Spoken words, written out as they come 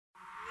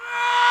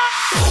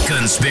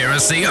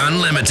Conspiracy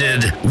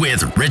Unlimited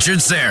with Richard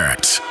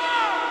Syrett.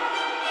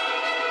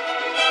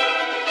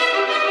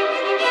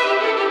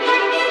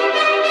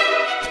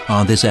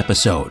 On this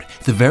episode,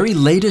 the very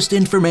latest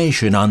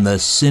information on the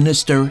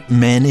sinister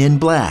men in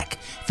black,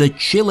 the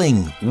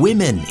chilling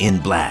women in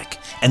black,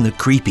 and the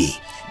creepy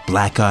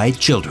black-eyed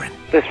children.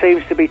 There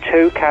seems to be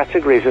two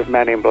categories of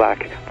men in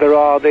black. There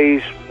are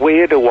these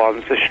weirder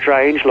ones, the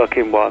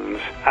strange-looking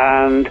ones,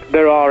 and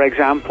there are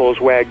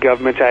examples where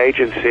government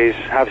agencies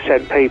have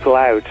sent people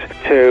out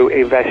to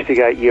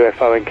investigate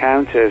UFO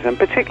encounters, and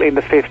particularly in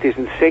the 50s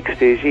and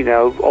 60s, you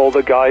know, all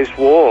the guys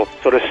wore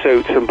sort of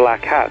suits and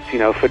black hats, you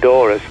know,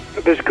 fedoras.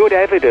 But there's good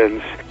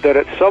evidence that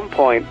at some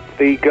point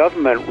the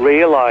government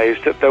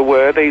realized that there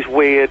were these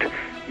weird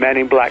men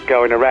in black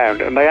going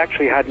around, and they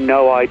actually had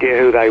no idea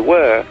who they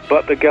were,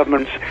 but the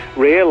governments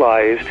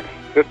realized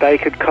that they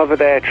could cover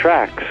their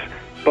tracks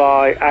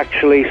by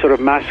actually sort of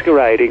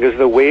masquerading as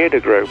the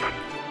weirder group.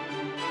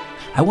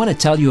 I want to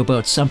tell you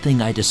about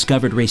something I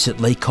discovered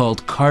recently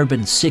called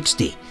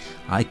carbon-60.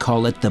 I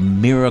call it the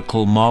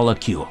miracle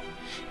molecule.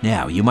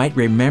 Now, you might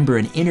remember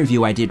an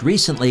interview I did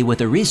recently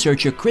with a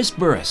researcher, Chris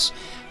Burris,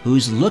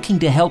 who's looking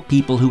to help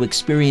people who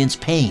experience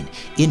pain,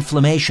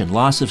 inflammation,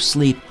 loss of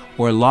sleep,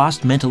 or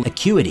lost mental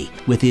acuity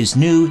with his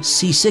new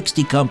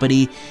C60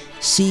 company,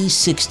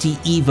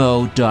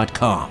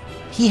 C60evo.com.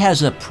 He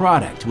has a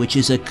product which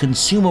is a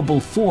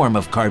consumable form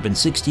of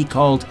carbon-60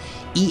 called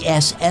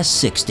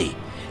ESS60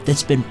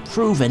 that's been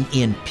proven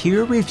in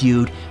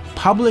peer-reviewed,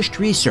 published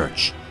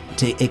research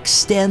to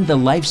extend the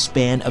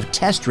lifespan of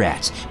test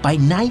rats by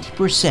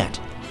 90%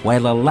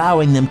 while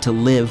allowing them to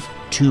live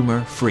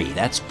tumor-free.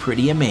 That's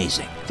pretty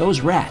amazing.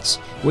 Those rats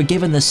were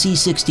given the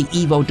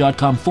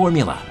C60evo.com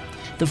formula.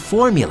 The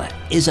formula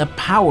is a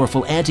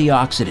powerful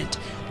antioxidant,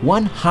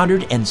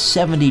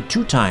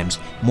 172 times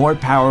more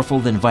powerful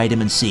than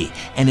vitamin C,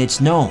 and it's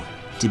known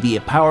to be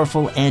a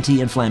powerful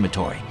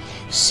anti-inflammatory.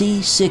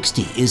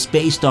 C60 is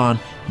based on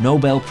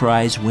Nobel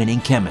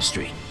Prize-winning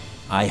chemistry.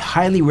 I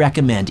highly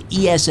recommend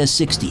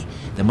ESS60.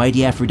 The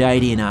mighty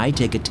Aphrodite and I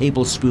take a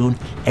tablespoon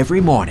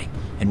every morning,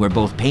 and we're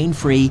both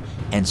pain-free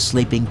and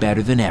sleeping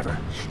better than ever.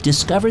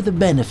 Discover the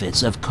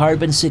benefits of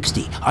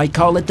carbon-60. I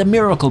call it the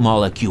miracle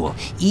molecule,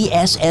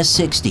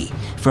 ESS60,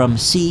 from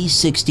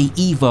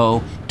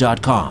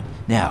C60evo.com.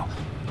 Now,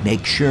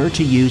 make sure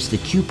to use the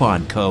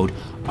coupon code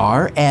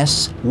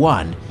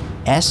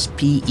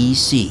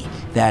RS1SPEC.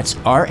 That's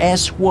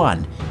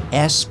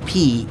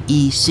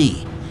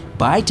RS1SPEC.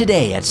 Buy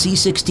today at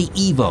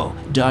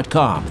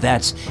C60evo.com.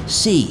 That's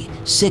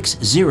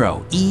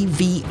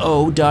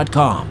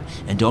C60evo.com.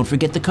 And don't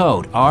forget the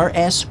code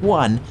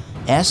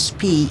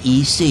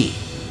RS1SPEC.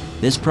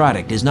 This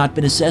product has not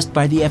been assessed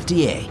by the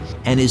FDA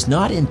and is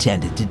not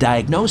intended to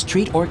diagnose,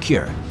 treat, or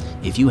cure.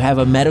 If you have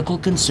a medical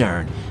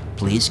concern,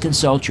 please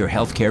consult your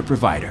healthcare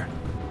provider.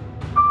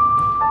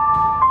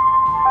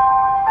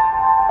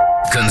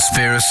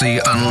 Conspiracy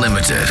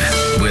Unlimited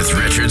with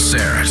Richard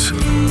Syrett.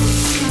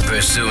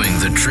 Pursuing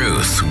the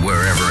truth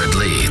wherever it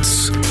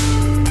leads.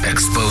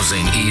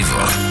 Exposing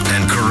evil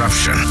and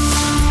corruption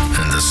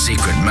and the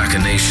secret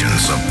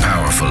machinations of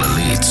powerful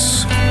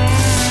elites.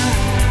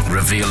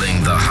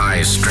 Revealing the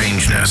high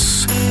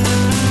strangeness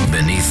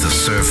beneath the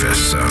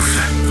surface of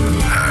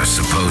our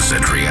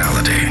supposed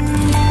reality.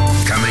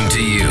 Coming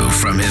to you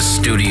from his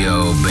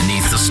studio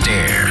beneath the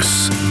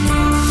stairs,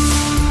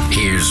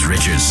 here's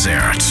Richard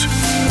Syrett.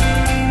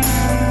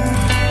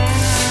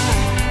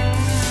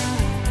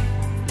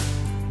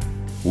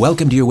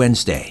 Welcome to your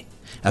Wednesday.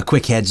 A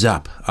quick heads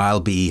up, I'll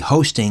be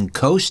hosting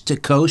Coast to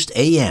Coast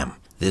AM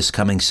this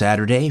coming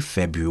Saturday,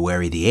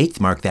 February the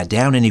 8th. Mark that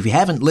down. And if you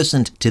haven't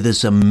listened to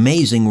this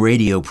amazing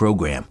radio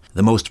program,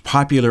 the most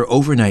popular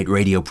overnight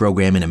radio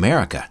program in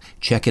America,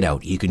 check it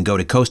out. You can go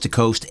to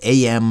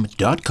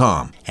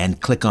coasttocoastam.com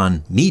and click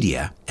on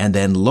Media and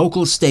then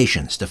Local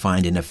Stations to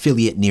find an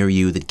affiliate near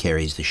you that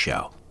carries the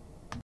show.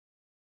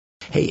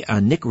 Hey,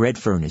 Nick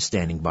Redfern is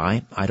standing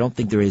by. I don't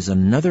think there is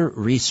another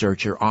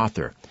researcher,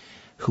 author,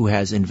 who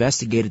has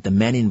investigated the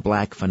Men in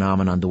Black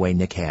phenomenon the way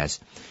Nick has.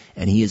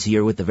 And he is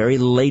here with the very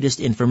latest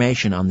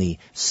information on the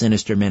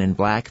sinister men in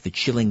black, the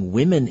chilling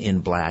women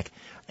in black,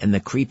 and the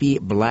creepy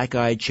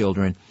black-eyed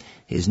children.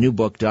 His new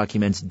book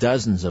documents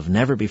dozens of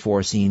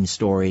never-before-seen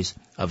stories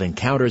of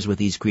encounters with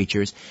these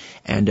creatures,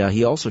 and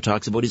he also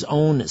talks about his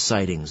own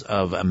sightings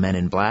of men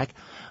in black.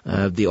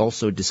 He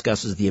also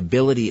discusses the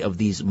ability of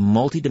these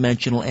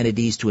multidimensional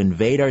entities to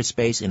invade our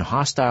space in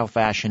hostile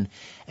fashion,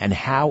 and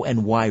how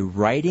and why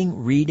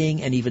writing,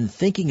 reading, and even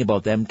thinking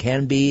about them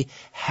can be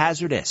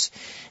hazardous.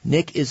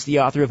 Nick is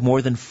the author of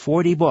more than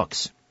 40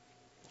 books.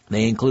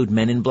 They include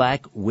Men in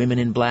Black, Women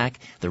in Black,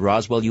 The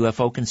Roswell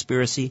UFO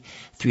Conspiracy,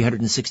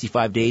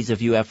 365 Days of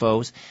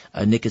UFOs.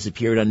 Nick has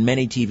appeared on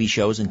many TV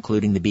shows,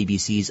 including the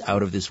BBC's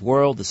Out of This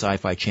World, the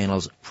Sci-Fi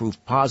Channel's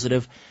Proof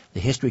Positive, the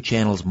History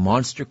Channel's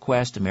Monster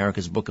Quest,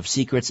 America's Book of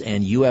Secrets,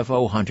 and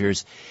UFO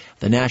Hunters,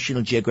 the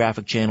National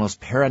Geographic Channel's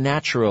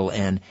Paranatural,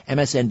 and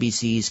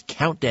MSNBC's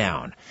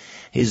Countdown.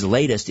 His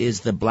latest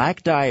is The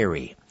Black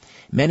Diary,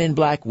 Men in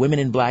Black, Women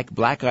in Black,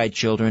 Black-Eyed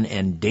Children,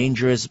 and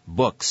Dangerous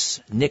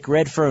Books. Nick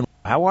Redfern,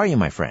 how are you,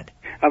 my friend?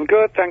 I'm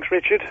good, thanks,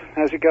 Richard.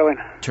 How's it going?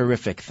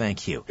 Terrific,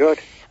 thank you. Good.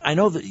 I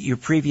know that your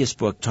previous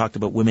book talked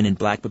about women in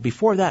black, but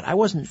before that, I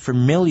wasn't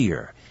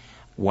familiar.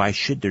 Why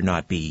should there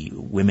not be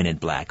women in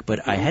black?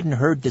 But I hadn't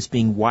heard this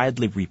being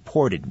widely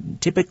reported.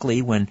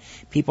 Typically, when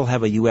people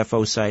have a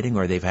UFO sighting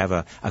or they have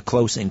a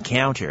close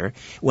encounter,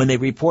 when they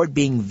report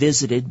being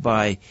visited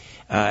by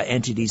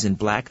entities in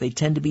black, they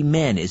tend to be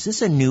men. Is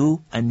this a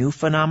new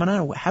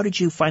phenomenon? How did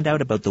you find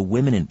out about the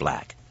women in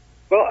black?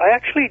 Well, I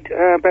actually,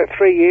 about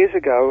 3 years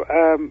ago,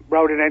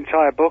 wrote an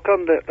entire book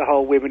on the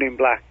whole women in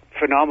black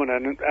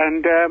phenomenon,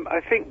 and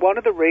I think one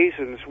of the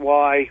reasons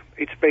why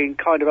it's been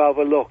kind of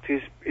overlooked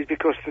is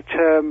because the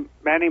term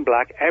men in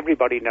black,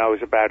 everybody knows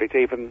about it,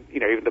 even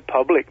the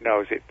public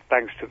knows it,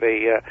 thanks to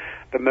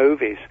the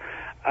movies.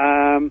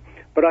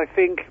 But I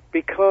think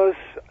because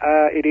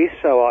it is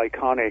so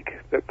iconic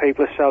that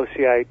people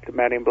associate the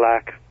men in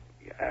black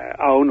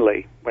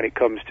only when it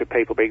comes to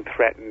people being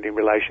threatened in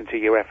relation to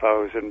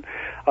UFOs and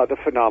other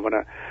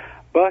phenomena.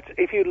 But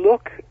if you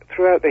look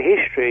throughout the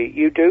history,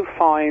 you do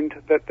find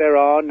that there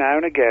are now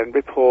and again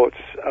reports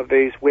of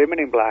these women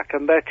in black,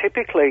 and they're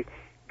typically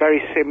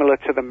very similar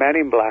to the men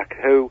in black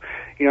who,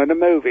 in the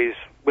movies,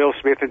 Will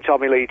Smith and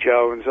Tommy Lee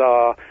Jones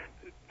are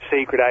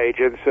secret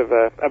agents of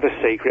a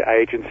secret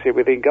agency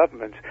within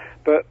government.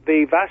 But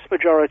the vast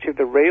majority of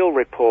the real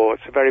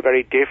reports are very,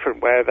 very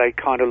different, where they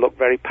kind of look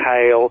very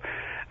pale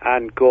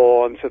and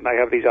gaunt, and they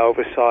have these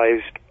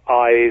oversized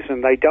eyes,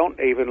 and they don't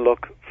even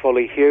look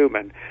fully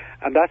human.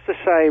 And that's the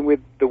same with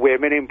the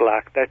women in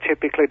black. They're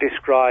typically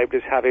described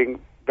as having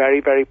very,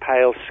 very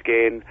pale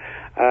skin,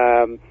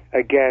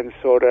 again,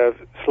 sort of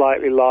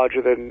slightly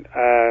larger than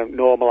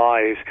normal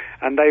eyes,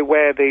 and they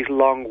wear these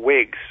long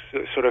wigs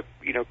that sort of,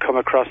 come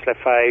across their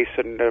face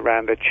and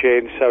around their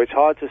chin, so it's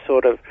hard to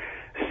sort of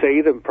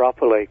see them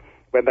properly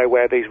when they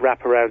wear these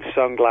wraparound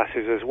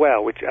sunglasses as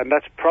well, and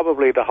that's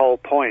probably the whole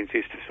point,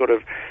 is to sort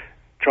of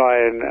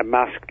try and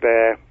mask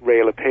their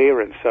real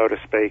appearance, so to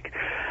speak.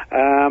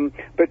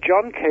 But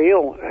John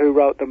Keel, who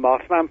wrote the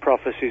Mothman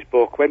Prophecies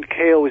book, when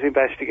Keel was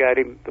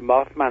investigating the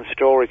Mothman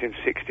stories in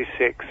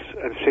 66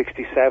 and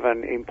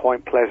 67 in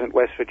Point Pleasant,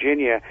 West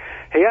Virginia,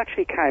 he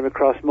actually came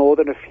across more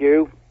than a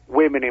few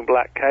women in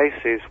black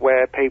cases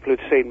where people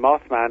who'd seen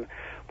Mothman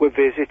were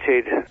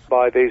visited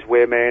by these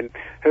women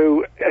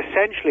who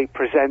essentially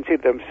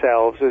presented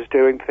themselves as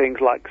doing things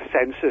like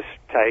census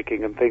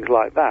taking and things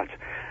like that.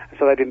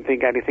 So they didn't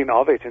think anything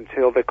of it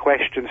until the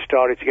questions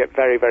started to get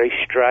very, very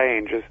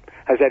strange.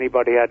 Has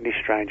anybody had any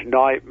strange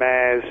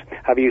nightmares?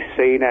 Have you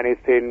seen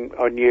anything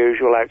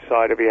unusual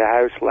outside of your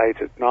house late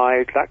at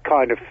night? That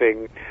kind of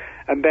thing.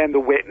 And then the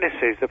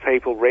witnesses, the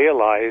people,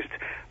 realized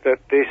that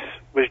this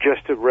was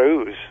just a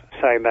ruse,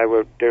 saying they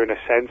were doing a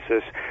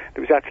census. It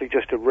was actually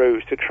just a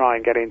ruse to try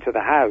and get into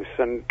the house.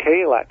 And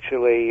Keel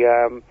actually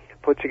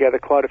put together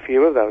quite a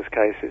few of those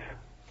cases.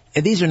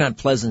 And these are not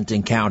pleasant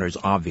encounters,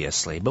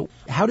 obviously, but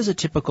how does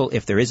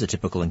if there is a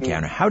typical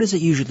encounter, how does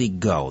it usually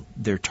go?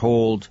 They're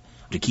told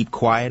to keep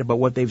quiet about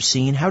what they've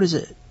seen? How does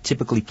it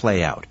typically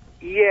play out?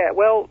 Yeah,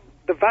 well,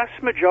 the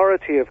vast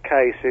majority of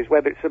cases,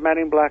 whether it's the men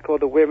in black or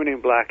the women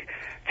in black,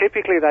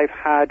 typically they've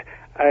had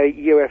a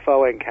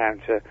UFO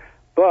encounter.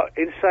 But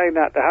in saying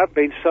that, there have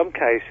been some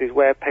cases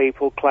where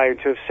people claim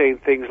to have seen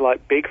things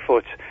like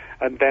Bigfoot,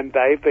 and then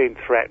they've been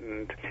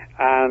threatened.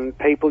 And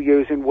people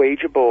using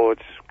Ouija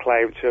boards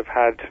claim to have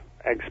had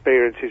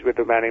experiences with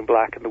the men in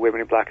black and the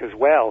women in black as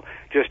well,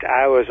 just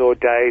hours or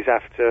days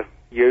after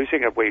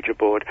using a Ouija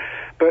board.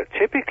 But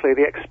typically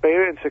the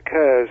experience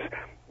occurs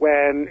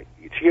when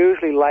it's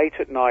usually late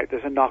at night,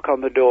 there's a knock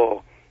on the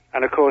door.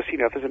 And of course,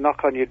 if there's a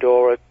knock on your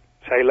door at,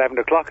 say, 11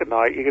 o'clock at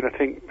night, you're going to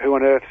think, who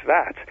on earth's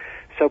that?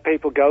 So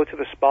people go to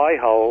the spy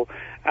hole,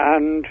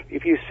 and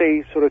if you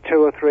see sort of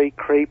 2 or 3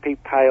 creepy,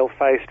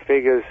 pale-faced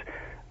figures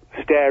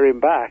staring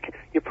back,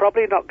 you're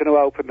probably not going to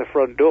open the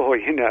front door,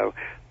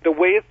 The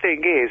weird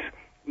thing is,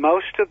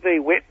 most of the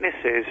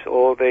witnesses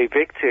or the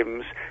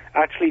victims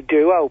actually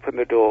do open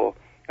the door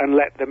and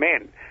let them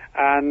in.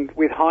 And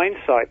with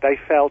hindsight, they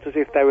felt as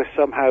if they were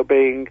somehow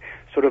being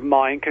sort of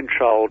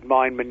mind-controlled,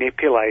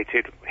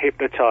 mind-manipulated,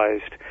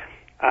 hypnotized.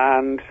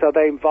 And so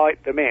they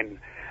invite them in.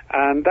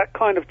 And that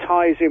kind of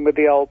ties in with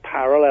the old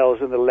parallels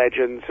and the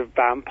legends of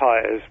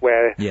vampires,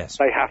 where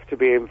they have to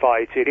be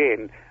invited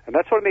in. And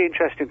that's one of the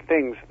interesting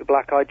things. The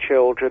black-eyed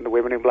children, the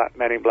women in black,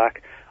 men in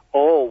black,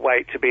 all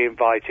wait to be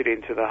invited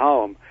into the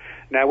home.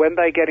 Now, when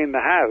they get in the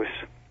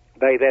house,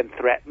 they then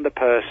threaten the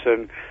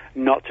person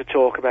not to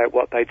talk about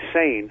what they'd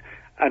seen.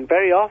 And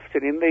very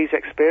often in these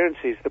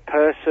experiences, the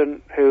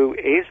person who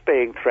is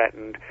being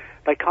threatened,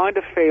 they kind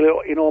of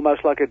feel in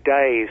almost like a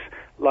daze,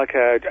 like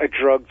a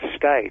drugged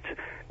state.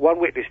 One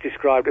witness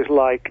described it as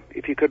like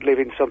if you could live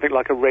in something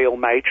like a real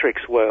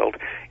Matrix world.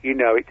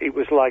 It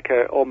was like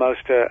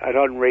almost an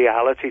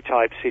unreality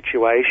type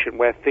situation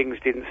where things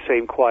didn't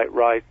seem quite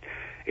right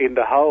in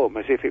the home,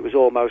 as if it was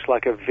almost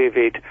like a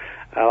vivid,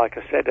 like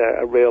I said,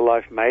 a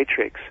real-life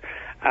Matrix.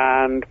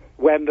 And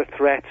when the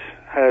threat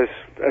has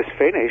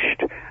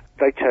finished,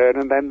 they turn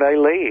and then they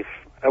leave.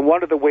 And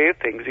one of the weird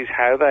things is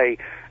how they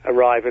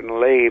arrive and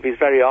leave is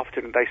very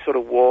often they sort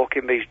of walk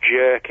in these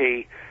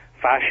jerky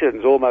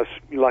fashions, almost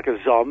like a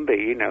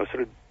zombie,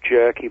 sort of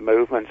jerky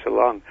movements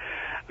along.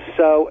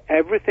 So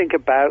everything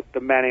about the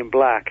Men in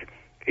Black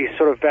is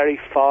sort of very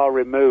far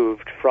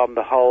removed from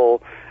the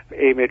whole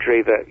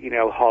imagery that,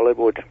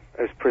 Hollywood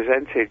has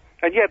presented.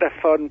 And yeah, they're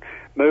fun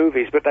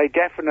movies, but they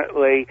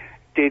definitely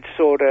did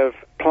sort of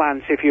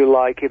plant, if you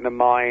like, in the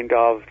mind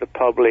of the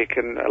public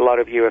and a lot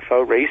of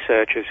UFO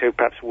researchers who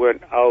perhaps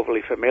weren't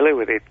overly familiar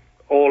with it,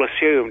 all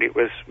assumed it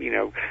was,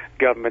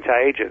 government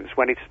agents,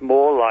 when it's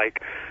more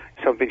like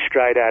something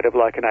straight out of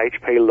like an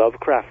H.P.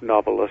 Lovecraft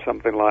novel or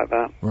something like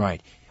that.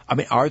 Right. I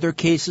mean, are there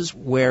cases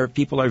where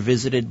people are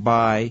visited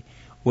by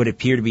what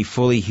appear to be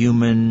fully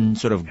human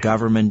sort of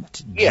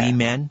government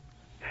G-men?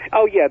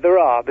 Oh, yeah, there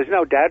are. There's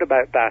no doubt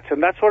about that.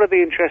 And that's one of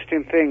the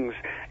interesting things,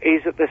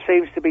 is that there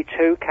seems to be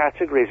two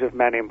categories of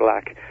Men in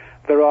Black.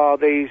 There are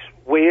these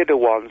weirder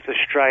ones, the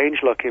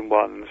strange-looking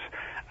ones,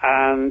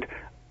 and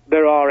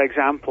there are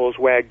examples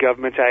where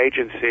government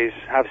agencies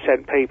have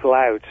sent people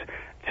out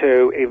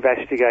to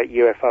investigate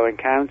UFO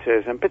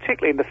encounters, and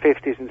particularly in the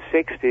 50s and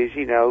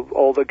 60s,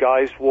 all the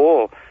guys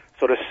wore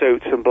sort of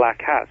suits and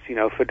black hats,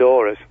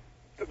 fedoras.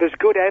 There's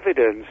good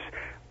evidence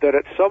that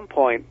at some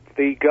point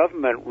the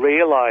government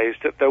realized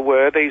that there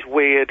were these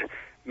weird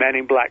Men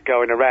in Black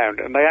going around,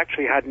 and they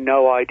actually had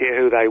no idea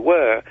who they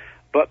were,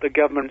 but the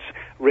governments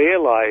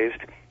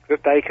realized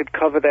that they could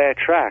cover their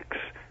tracks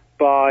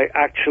by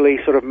actually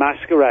sort of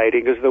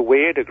masquerading as the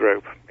weirder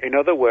group. In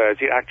other words,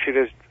 it acted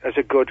as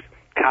a good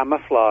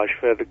camouflage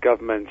for the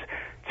government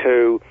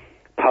to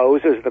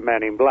pose as the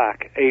Men in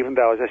Black, even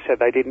though, as I said,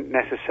 they didn't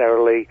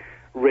necessarily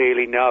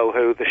really know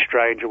who the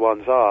stranger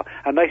ones are.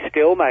 And they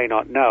still may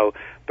not know,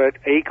 but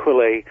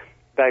equally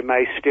they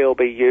may still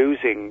be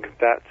using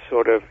that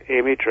sort of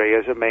imagery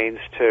as a means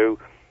to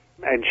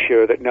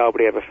ensure that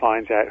nobody ever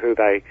finds out who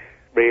they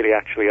really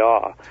actually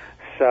are.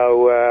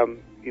 So,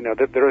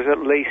 there is at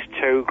least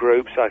two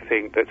groups, I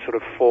think, that sort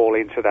of fall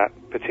into that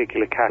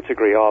particular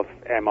category of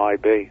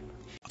MIB.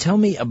 Tell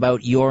me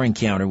about your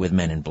encounter with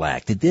Men in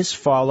Black. Did this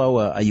follow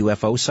a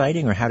UFO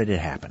sighting, or how did it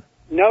happen?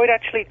 No, it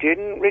actually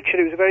didn't, Richard.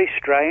 It was a very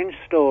strange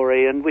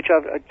story, and which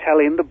I tell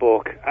in the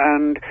book.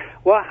 And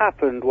what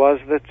happened was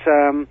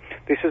that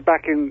this was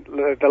back in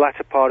the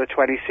latter part of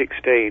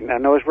 2016,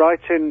 and I was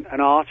writing an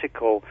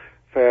article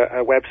for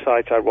a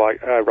website I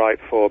write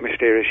for,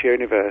 Mysterious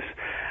Universe,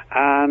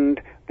 and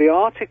the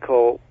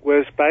article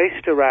was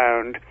based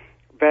around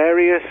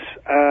various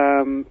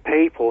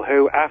people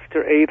who,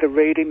 after either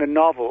reading the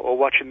novel or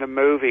watching the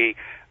movie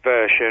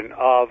version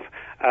of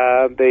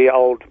the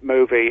old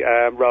movie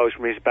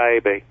Rosemary's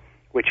Baby,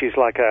 which is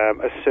like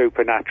a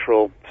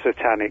supernatural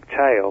satanic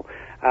tale,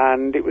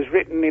 and it was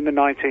written in the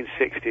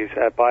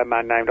 1960s by a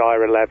man named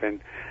Ira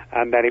Levin,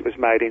 and then it was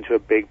made into a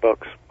big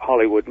bucks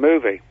Hollywood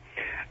movie.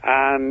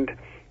 And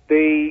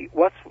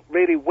what's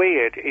really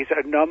weird is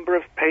a number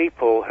of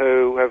people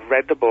who have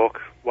read the book,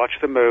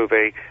 watched the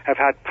movie, have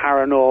had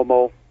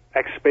paranormal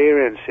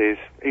experiences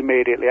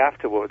immediately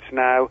afterwards.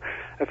 Now,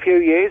 a few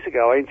years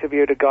ago, I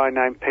interviewed a guy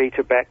named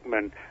Peter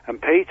Beckman,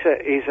 and Peter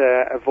is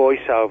a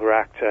voiceover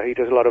actor. He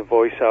does a lot of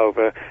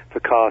voiceover for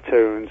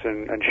cartoons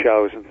and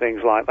shows and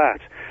things like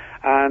that.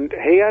 And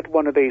he had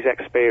one of these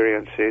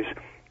experiences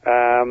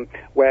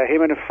where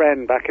him and a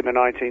friend back in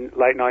the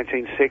late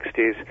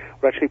 1960s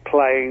were actually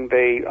playing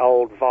the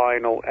old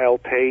vinyl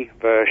LP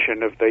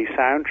version of the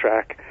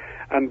soundtrack,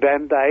 and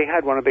then they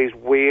had one of these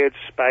weird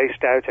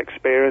spaced-out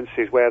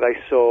experiences where they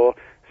saw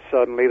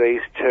suddenly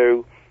these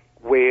two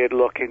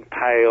weird-looking,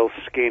 pale,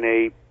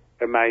 skinny,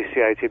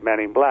 emaciated Men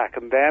in Black,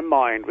 and their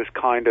mind was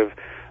kind of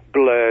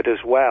blurred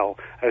as well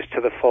as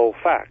to the full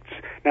facts.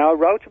 Now, I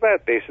wrote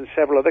about this and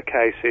several other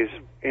cases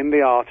in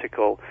the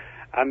article,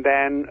 and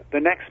then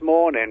the next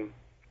morning,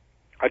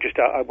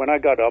 when I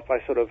got up,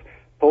 I sort of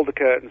pulled the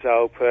curtains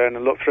open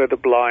and looked through the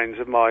blinds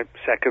of my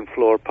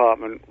second-floor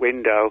apartment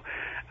window,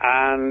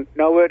 and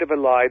no word of a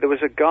lie, there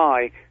was a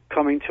guy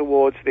coming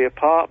towards the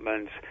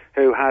apartment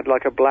who had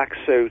like a black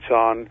suit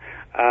on,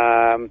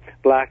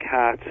 black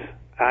hat,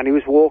 and he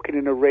was walking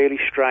in a really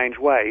strange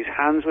way. His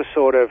hands were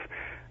sort of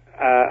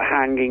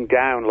hanging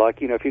down,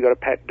 like, if you got a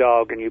pet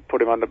dog and you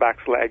put him on the back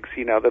legs,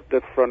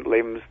 the front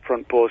limbs,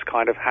 front paws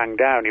kind of hang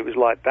down. It was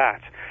like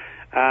that.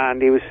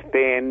 And he was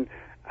thin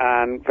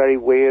and very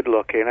weird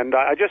looking. And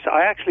I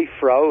actually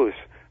froze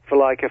for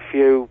like a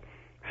few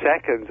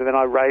seconds, and then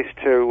I raced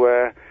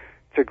to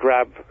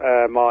grab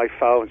my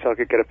phone so I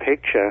could get a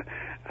picture,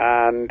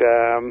 and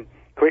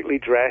quickly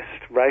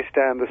dressed, raced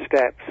down the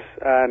steps,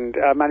 and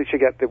I managed to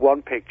get the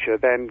one picture,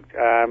 then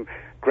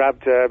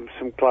grabbed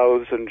some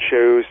clothes and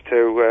shoes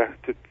to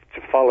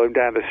follow him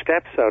down the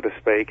steps, so to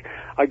speak.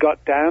 I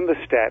got down the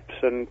steps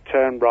and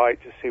turned right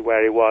to see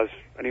where he was,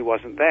 and he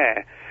wasn't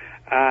there.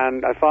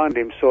 And I found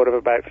him sort of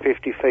about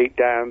 50 feet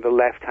down the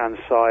left-hand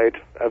side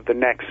of the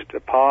next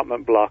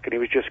apartment block, and he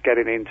was just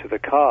getting into the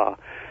car.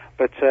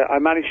 But I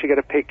managed to get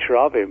a picture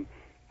of him,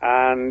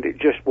 and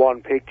just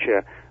one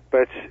picture.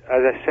 But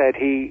as I said,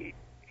 he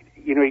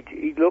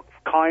looked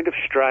kind of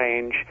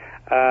strange.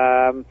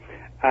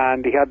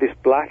 And he had this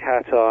black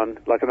hat on,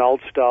 like an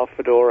old-style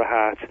fedora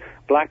hat,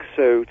 black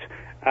suit.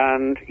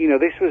 And,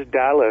 this was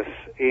Dallas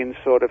in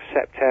sort of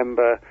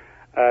September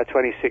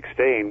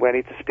 2016, when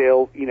it's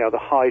still, the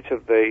height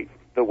of the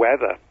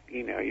weather.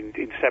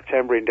 In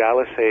September in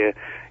Dallas here,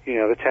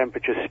 the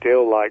temperature's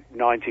still like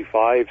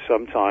 95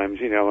 sometimes,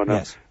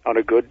 on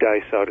a good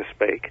day, so to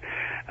speak.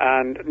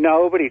 And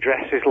nobody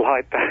dresses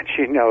like that,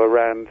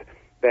 around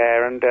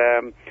there.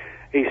 And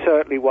he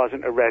certainly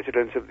wasn't a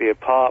resident of the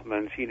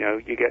apartment.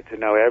 You get to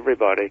know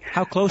everybody.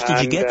 How close did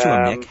you get to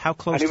him, Nick? How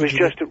close did you get?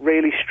 And it was just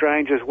really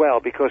strange as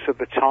well because of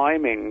the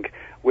timing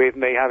with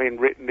me having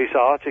written this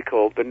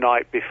article the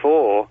night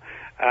before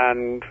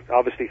and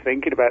obviously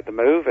thinking about the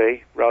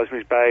movie,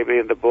 Rosemary's Baby,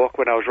 and the book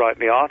when I was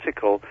writing the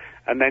article.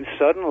 And then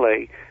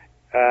suddenly,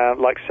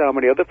 like so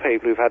many other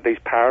people who've had these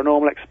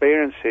paranormal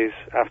experiences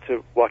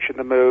after watching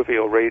the movie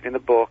or reading the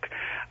book,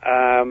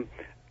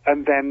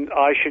 and then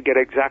I should get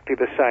exactly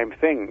the same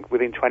thing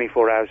within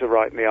 24 hours of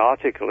writing the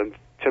article. And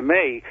to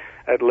me,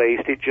 at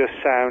least, it just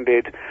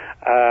sounded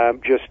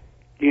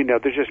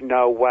there's just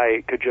no way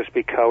it could just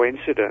be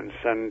coincidence.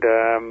 And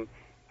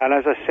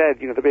as I said,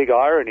 the big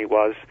irony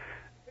was,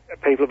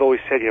 people have always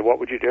said, what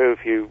would you do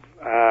if you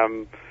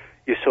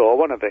saw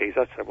one of these?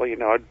 I said, well,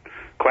 I'd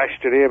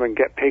question him and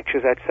get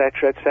pictures,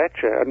 etc.,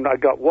 etc. And I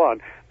got one.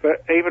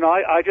 But even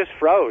I just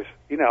froze.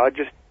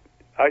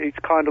 It's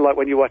kind of like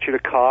when you're watching a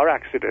car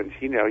accident,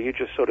 you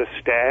just sort of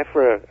stare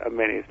for a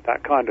minute,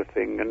 that kind of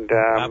thing. And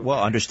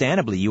well,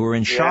 understandably, you were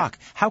in shock.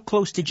 How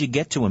close did you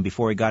get to him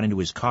before he got into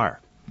his car?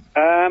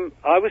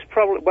 I was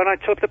probably, when I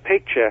took the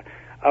picture,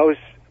 I was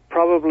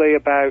probably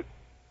about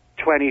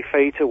 20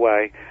 feet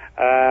away.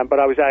 But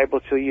I was able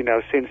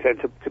to, since then,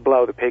 to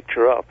blow the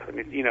picture up, and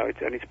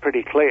it's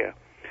pretty clear.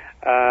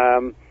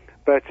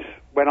 But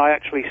when I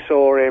actually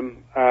saw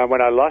him,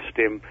 when I lost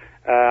him,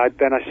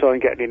 then I saw him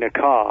getting in a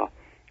car.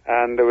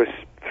 And there was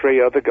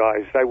 3 other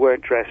guys. They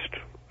weren't dressed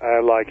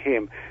like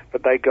him,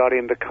 but they got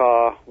in the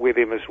car with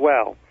him as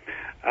well,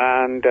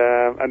 and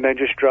then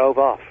just drove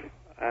off.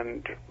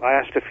 And I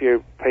asked a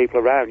few people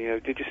around,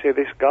 did you see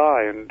this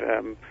guy?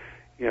 And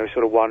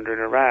sort of wandering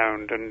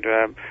around, and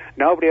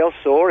nobody else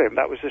saw him.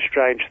 That was a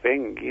strange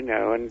thing,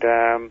 And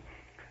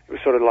it was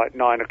sort of like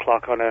 9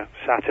 o'clock on a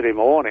Saturday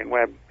morning,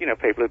 where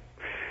people are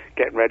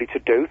getting ready to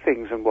do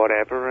things and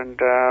whatever, and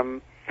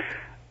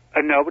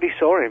nobody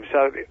saw him.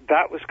 So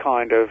that was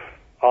kind of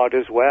odd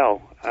as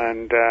well.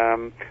 And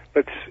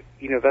but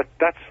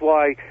that's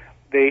why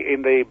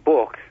in the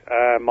book,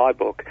 my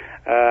book,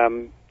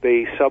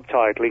 the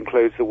subtitle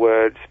includes the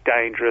words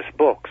 "dangerous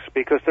books,"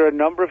 because there are a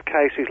number of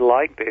cases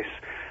like this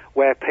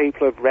where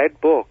people have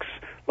read books.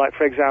 Like,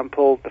 for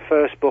example, the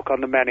first book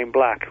on the Men in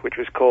Black, which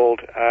was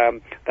called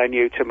They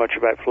Knew Too Much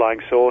About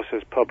Flying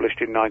Saucers, published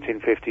in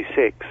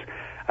 1956.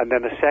 And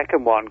then the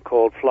second one,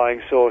 called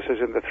Flying Saucers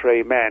and the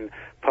Three Men,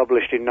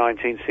 published in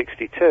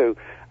 1962.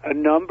 A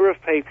number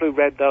of people who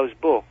read those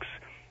books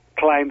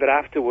claimed that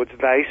afterwards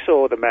they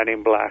saw the Men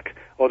in Black,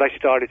 or they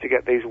started to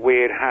get these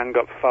weird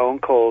hang-up phone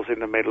calls in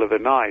the middle of the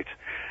night.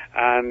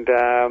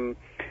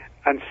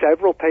 And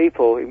several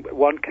people, in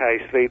one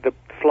case, the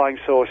Flying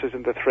Saucers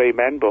and the Three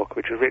Men book,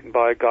 which was written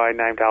by a guy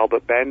named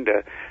Albert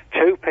Bender,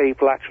 2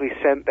 people actually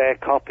sent their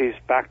copies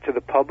back to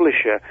the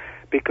publisher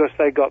because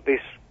they got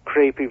this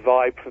creepy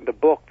vibe from the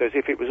book, as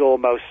if it was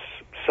almost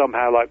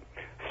somehow like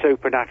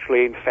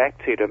supernaturally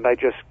infected, and they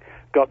just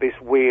got this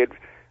weird,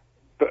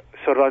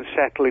 sort of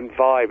unsettling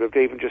vibe of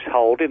even just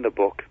holding the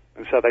book.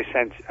 And so they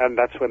sent, and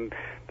that's when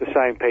the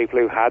same people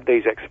who had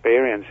these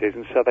experiences,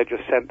 and so they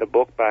just sent the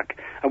book back.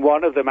 And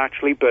one of them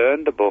actually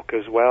burned the book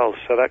as well.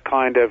 So that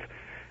kind of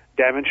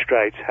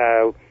demonstrates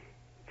how,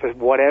 for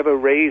whatever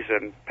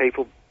reason,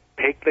 people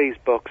pick these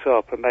books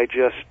up and they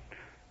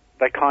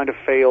kind of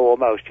feel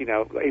almost,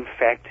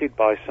 infected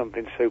by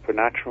something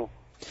supernatural.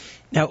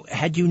 Now,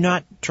 had you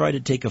not tried to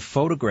take a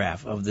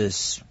photograph of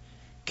this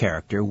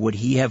character, would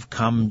he have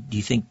come, do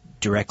you think,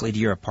 directly to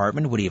your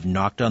apartment? Would he have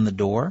knocked on the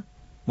door?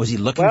 Was he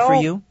looking for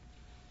you?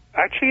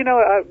 Actually,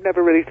 I've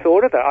never really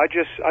thought of that.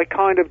 I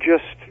kind of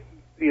just,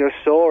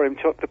 saw him,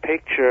 took the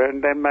picture,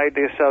 and then made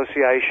the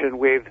association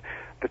with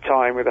the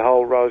time with the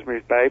whole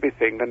Rosemary's Baby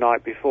thing the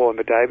night before and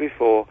the day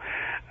before.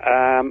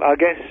 I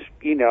guess,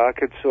 I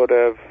could sort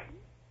of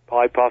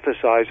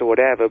hypothesize or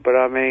whatever, but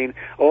I mean,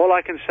 all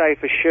I can say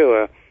for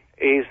sure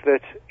is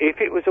that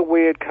if it was a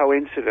weird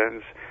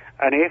coincidence,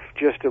 and if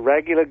just a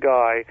regular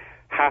guy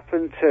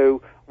happened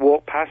to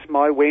walk past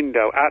my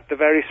window at the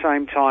very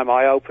same time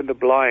I opened the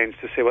blinds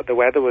to see what the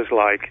weather was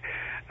like,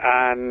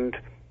 and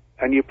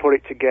you put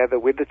it together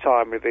with the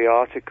time of the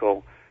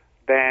article,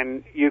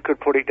 then you could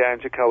put it down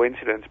to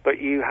coincidence. But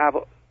you have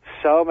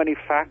so many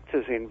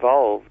factors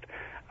involved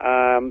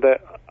that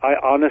I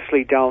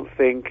honestly don't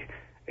think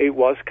it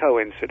was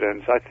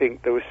coincidence. I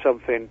think there was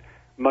something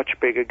much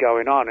bigger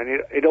going on. And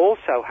it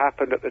also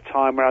happened at the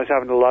time where I was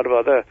having a lot of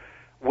other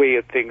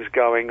weird things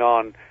going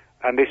on.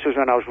 And this was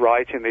when I was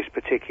writing this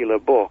particular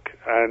book.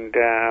 And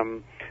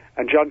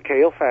And John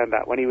Keel found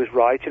that when he was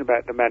writing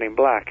about the Men in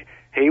Black,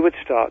 he would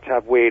start to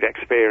have weird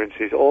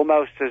experiences,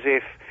 almost as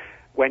if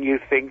when you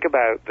think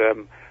about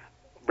them,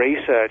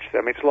 research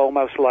them, it's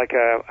almost like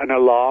an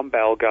alarm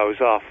bell goes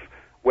off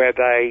where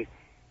they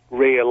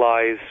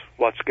realize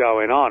what's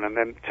going on and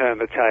then turn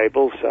the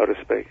tables, so to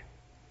speak.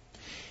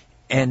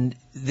 And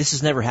this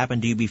has never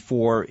happened to you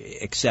before,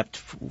 except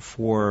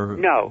for with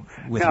no.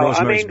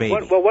 Rosemary's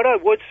Baby. What I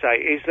would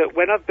say is that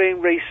when I've been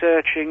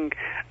researching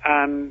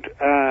and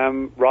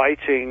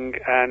writing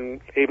and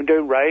even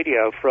doing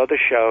radio for other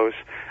shows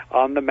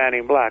on the Men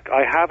in Black,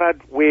 I have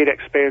had weird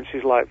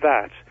experiences like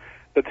that.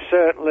 But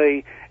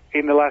certainly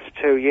in the last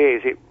 2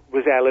 years, it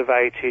was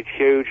elevated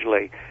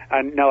hugely.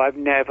 And no, I've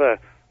never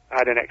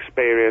had an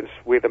experience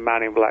with a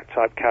Man in Black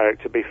type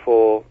character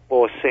before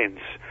or since.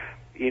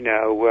 You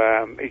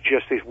know, it's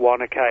just this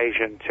one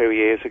occasion 2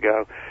 years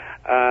ago.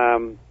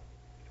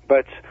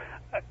 But,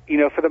 you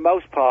know, for the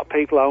most part,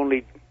 people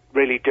only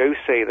really do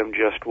see them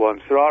just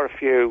once. There are a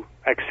few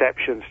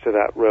exceptions to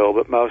that rule,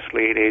 but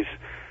mostly it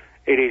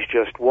is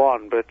just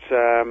one. But,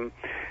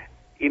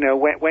 you know,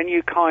 when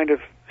you kind of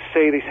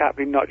see this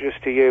happening not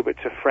just to you, but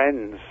to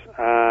friends,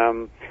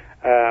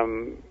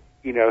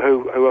 you know,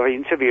 who are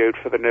interviewed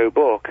for the new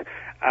book,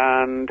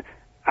 and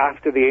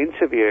after the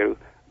interview,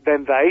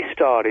 then they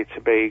started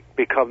to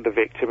become the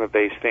victim of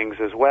these things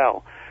as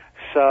well.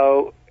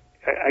 So,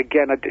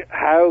 again,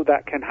 how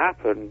that can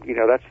happen, you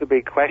know, that's the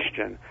big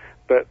question.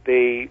 But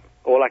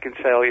all I can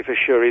tell you for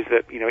sure is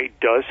that, you know, it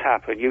does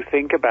happen. You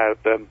think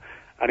about them,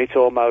 and it's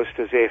almost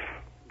as if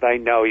they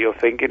know you're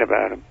thinking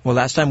about them. Well,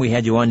 last time we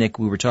had you on, Nick,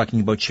 we were talking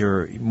about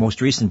your most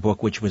recent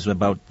book, which was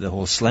about the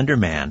whole Slender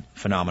Man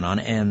phenomenon,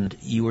 and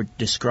you were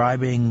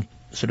describing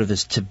sort of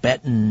this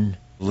Tibetan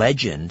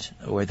legend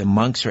where the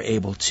monks are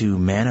able to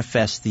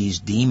manifest these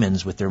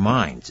demons with their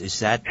minds. Is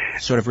that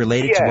sort of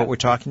related to what we're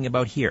talking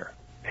about here?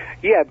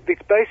 Yeah,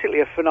 it's basically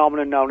a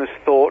phenomenon known as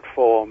thought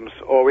forms,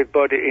 or in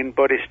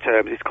Buddhist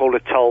terms, it's called a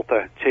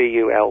tulpa,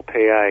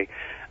 T-U-L-P-A.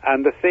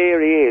 And the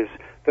theory is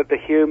that the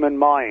human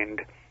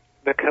mind,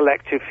 the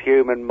collective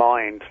human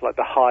mind, like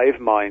the hive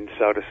mind,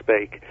 so to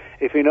speak,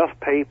 if enough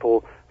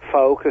people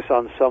focus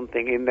on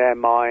something in their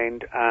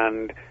mind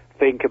and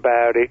think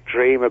about it,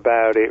 dream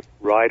about it,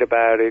 write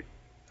about it,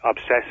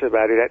 obsess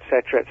about it,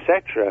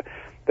 etc.,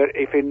 that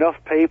if enough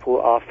people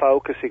are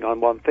focusing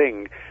on one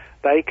thing,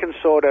 they can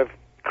sort of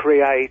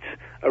create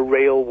a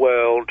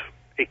real-world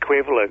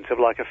equivalent of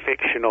like a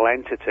fictional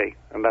entity.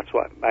 And that's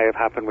what may have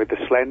happened with the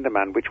Slender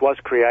Man, which was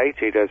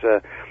created as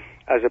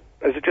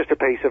just a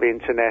piece of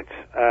internet,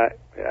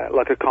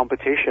 like a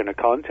competition, a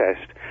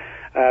contest.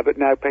 But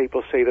now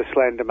people see the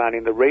Slender Man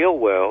in the real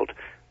world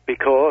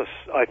because,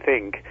 I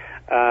think,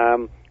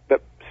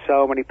 that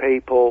so many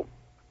people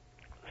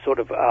sort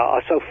of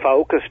are so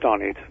focused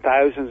on it,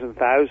 thousands and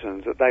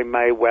thousands, that they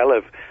may well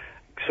have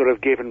sort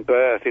of given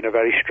birth in a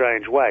very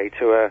strange way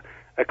to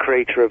a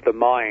creature of the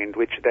mind,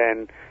 which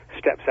then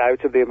steps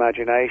out of the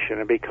imagination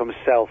and becomes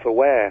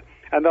self-aware.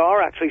 And there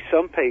are actually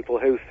some people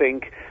who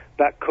think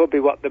that could be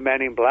what the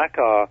Men in Black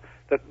are,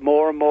 that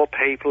more and more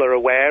people are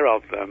aware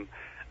of them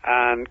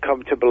and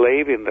come to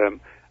believe in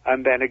them,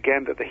 and then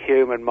again that the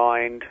human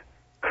mind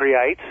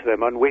creates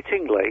them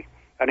unwittingly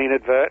and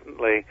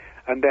inadvertently,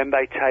 and then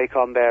they take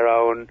on their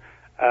own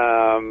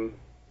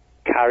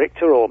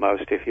character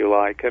almost, if you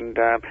like. And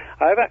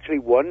I've actually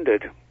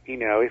wondered, you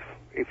know,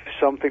 if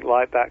something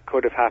like that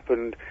could have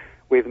happened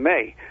with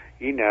me.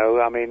 You know,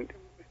 I mean,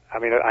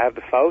 I have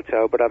the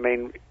photo, but I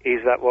mean,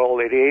 is that all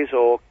it is,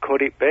 or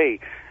could it be?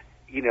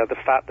 You know, the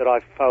fact that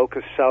I've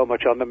focused so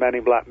much on the Men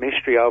in Black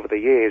mystery over the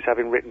years,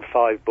 having written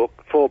 4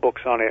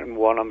 books on it and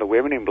 1 on the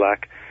Women in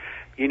Black,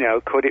 you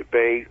know, could it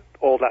be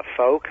all that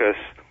focus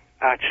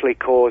actually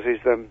causes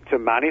them to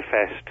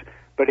manifest,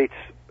 but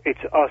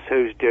it's us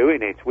who's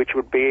doing it, which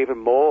would be even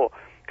more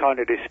kind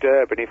of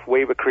disturbing if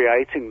we were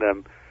creating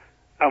them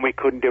and we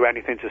couldn't do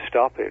anything to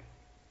stop it.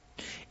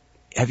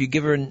 Have you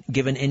given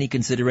any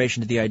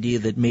consideration to the idea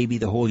that maybe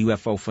the whole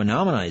UFO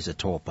phenomena is a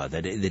tulpa,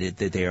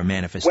 that they are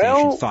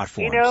manifestation, thought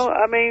forms? You know,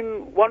 I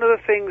mean, one of the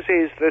things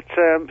is that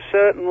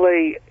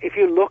certainly if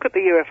you look at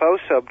the UFO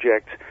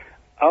subject,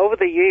 over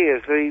the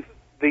years, the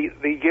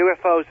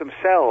UFOs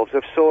themselves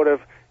have sort of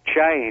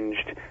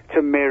changed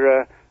to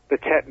mirror the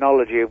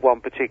technology of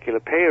one particular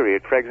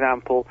period. For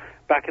example,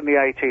 back in the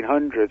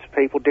 1800s,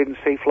 people didn't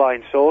see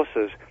flying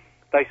saucers.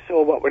 They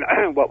saw what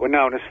were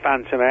known as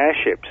phantom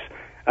airships,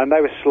 and they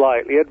were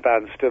slightly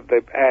advanced of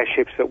the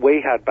airships that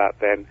we had back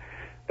then.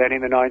 Then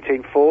in the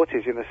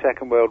 1940s, in the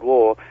Second World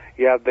War,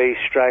 you had these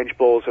strange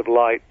balls of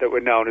light that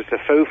were known as the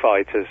Foo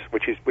Fighters,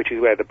 which is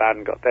where the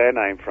band got their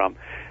name from.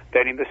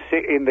 Then in the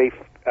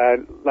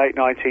late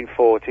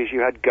 1940s, you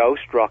had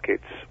ghost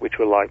rockets, which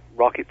were like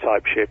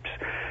rocket-type ships.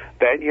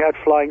 Then you had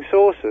flying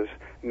saucers.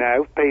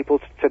 Now, people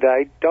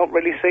today don't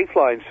really see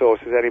flying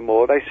saucers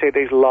anymore. They see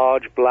these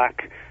large,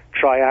 black,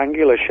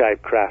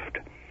 triangular-shaped craft.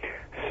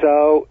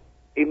 So,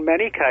 in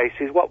many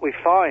cases, what we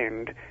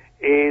find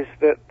is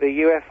that the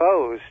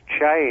UFOs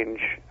change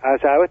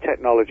as our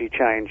technology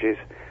changes.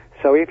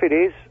 So if it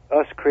is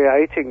us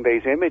creating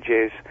these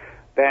images,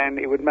 then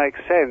it would make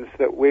sense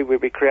that we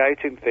would be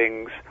creating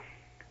things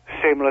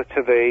similar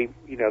to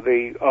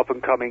the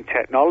up-and-coming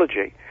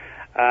technology.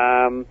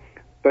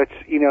 But,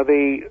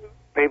 the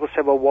people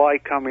say, well, why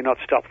can we not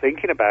stop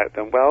thinking about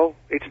them? Well,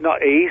 it's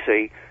not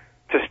easy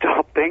to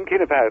stop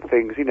thinking about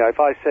things. If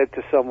I said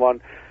to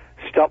someone,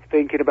 stop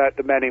thinking about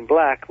the Men in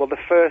Black, well, the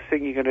first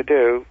thing you're going to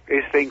do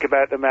is think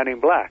about the Men in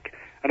Black.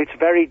 And it's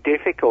very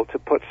difficult to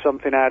put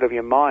something out of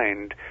your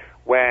mind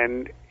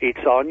when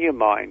it's on your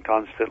mind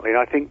constantly. And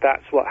I think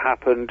that's what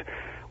happened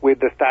with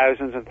the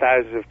thousands and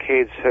thousands of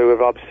kids who have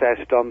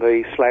obsessed on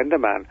the Slender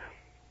Man.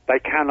 They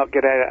cannot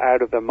get it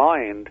out of their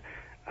mind.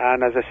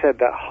 And as I said,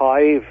 that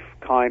hive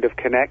kind of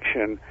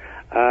connection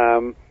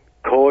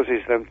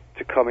causes them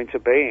to come into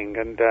being.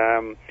 And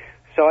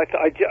so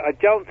I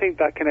don't think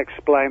that can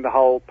explain the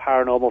whole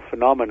paranormal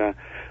phenomena.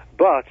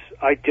 But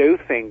I do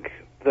think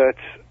that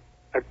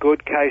a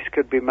good case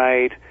could be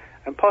made,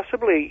 and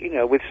possibly,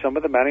 with some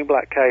of the Men in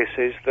Black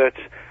cases, that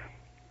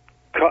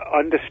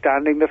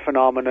understanding the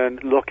phenomenon,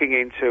 looking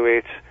into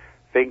it,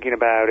 thinking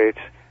about it,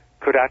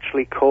 could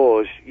actually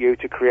cause you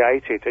to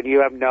create it, and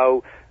you have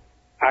no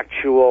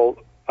actual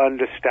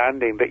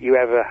understanding that you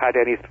ever had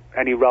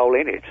any role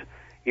in it.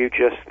 You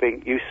just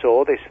think you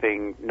saw this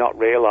thing, not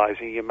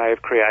realizing you may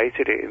have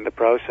created it in the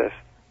process.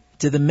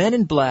 Do the Men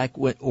in Black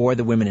or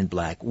the Women in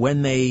Black,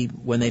 when they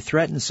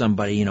threaten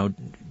somebody,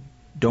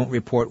 don't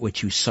report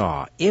what you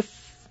saw, if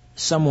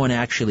someone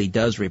actually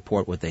does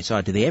report what they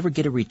saw, do they ever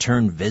get a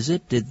return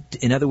visit?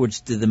 In other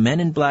words, do the Men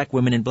in Black,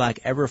 Women in Black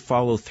ever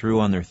follow through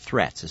on their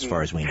threats, as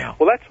far as we know?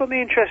 Well, that's one of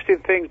the interesting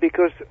things,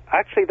 because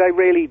actually they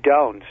really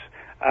don't.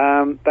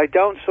 They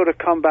don't sort of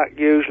come back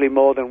usually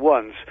more than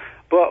once.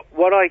 But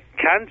what I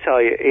can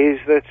tell you is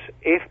that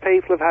if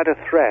people have had a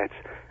threat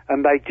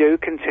and they do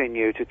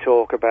continue to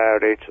talk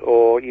about it,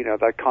 or,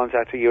 they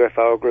contact a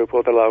UFO group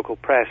or the local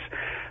press,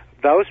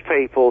 those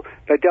people,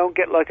 they don't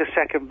get like a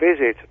second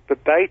visit,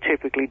 but they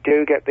typically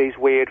do get these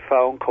weird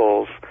phone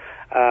calls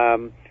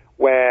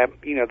where,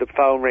 the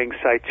phone rings,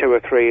 say, 2 or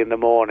 3 in the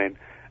morning,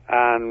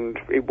 and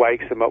it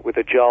wakes them up with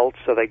a jolt,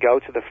 so they go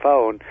to the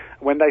phone.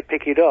 When they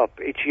pick it up,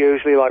 it's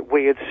usually like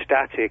weird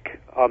static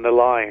on the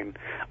line,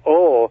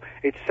 or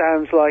it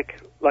sounds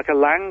like a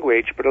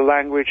language, but a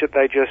language that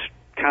they just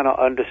cannot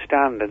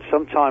understand, and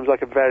sometimes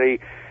like a very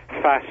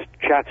fast,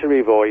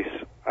 chattery voice,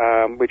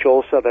 which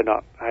also they're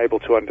not able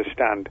to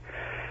understand.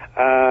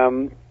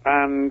 And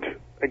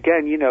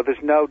again,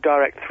 there's no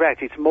direct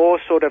threat. It's more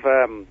sort of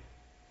an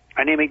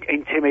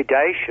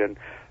intimidation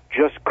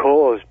just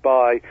caused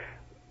by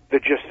the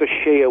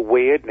sheer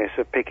weirdness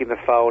of picking the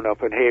phone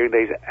up and hearing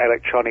these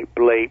electronic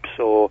bleeps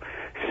or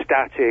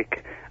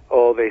static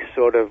or this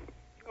sort of,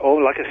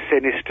 or like a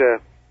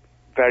sinister,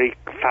 very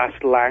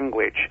fast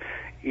language.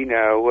 And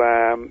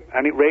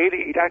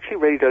it actually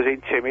really does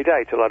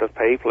intimidate a lot of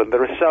people, and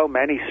there are so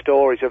many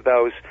stories of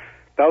those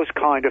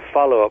kind of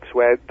follow-ups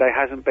where there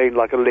hasn't been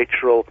like a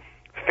literal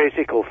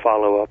physical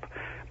follow-up,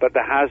 but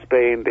there has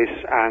been this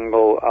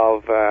angle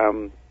of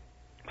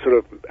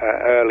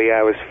early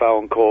hours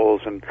phone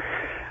calls and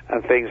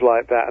things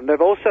like that. And there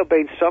have also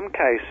been some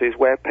cases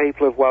where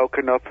people have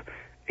woken up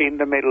in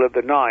the middle of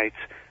the night,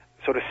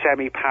 sort of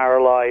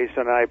semi-paralyzed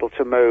and unable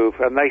to move,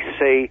 and they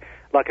see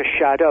like a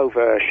shadow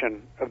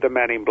version of the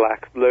Men in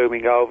Black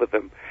looming over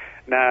them.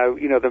 Now,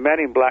 the Men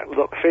in Black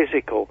look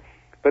physical,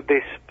 but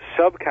this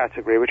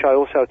subcategory, which I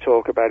also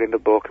talk about in the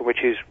book, and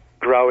which is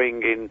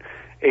growing in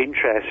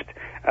interest,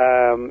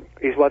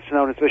 is what's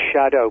known as the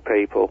shadow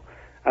people.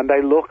 And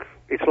they look,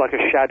 it's like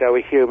a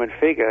shadowy human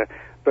figure,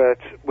 but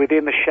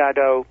within the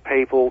shadow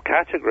people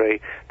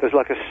category, there's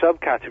like a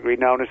subcategory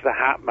known as the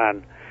Hat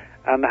Man.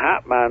 And the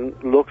Hat Man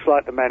looks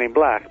like the Men in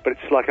Black, but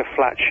it's like a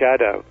flat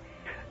shadow.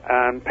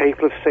 And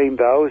people have seen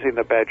those in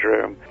the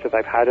bedroom, so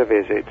they've had a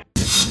visit.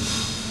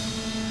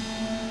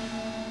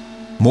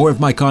 More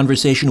of my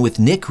conversation with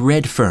Nick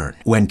Redfern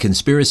when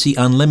Conspiracy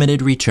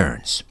Unlimited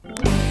returns.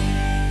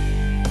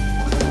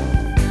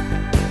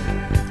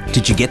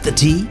 Did you get the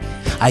tea?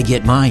 I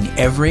get mine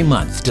every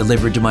month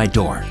delivered to my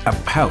door. A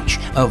pouch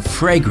of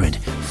fragrant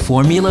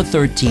Formula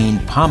 13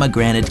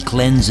 pomegranate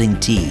cleansing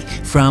tea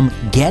from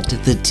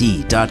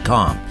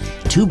GetTheTea.com.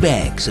 2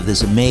 bags of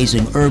this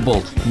amazing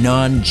herbal,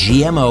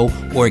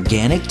 non-GMO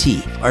organic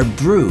tea are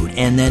brewed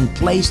and then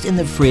placed in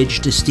the fridge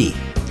to steep.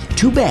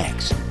 2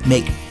 bags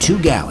make 2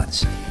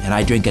 gallons, and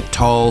I drink a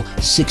tall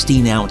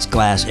 16-ounce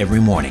glass every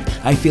morning.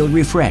 I feel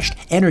refreshed,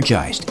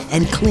 energized,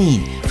 and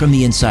clean from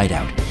the inside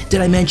out.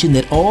 Did I mention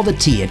that all the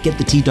tea at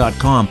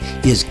GetTheTea.com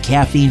is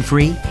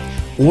caffeine-free?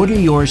 Order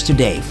yours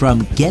today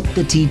from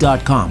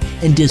GetTheTea.com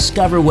and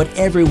discover what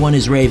everyone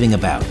is raving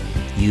about.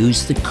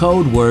 Use the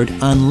code word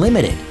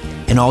UNLIMITED,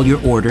 and all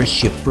your orders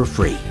ship for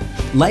free.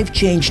 Life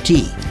Change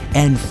Tea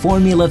and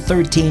Formula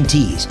 13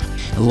 Teas.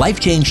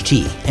 Life Change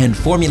Tea and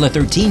Formula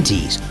 13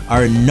 Teas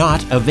are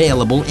not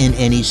available in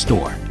any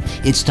store.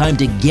 It's time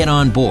to get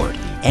on board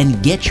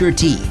and get your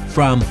tea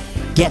from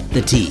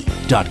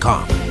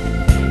GetTheTea.com.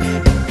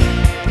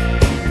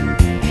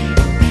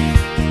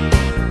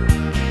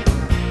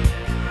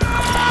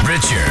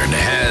 Richard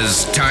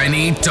has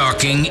tiny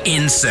talking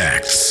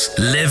insects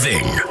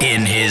living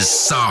in his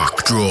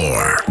sock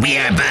drawer. We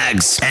are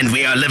bugs, and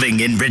we are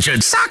living in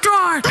Richard's sock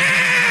drawer.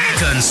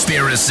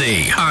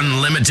 Conspiracy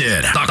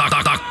Unlimited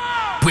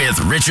with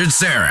Richard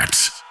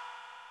Syrett.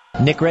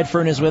 Nick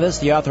Redfern is with us,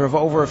 the author of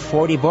over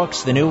 40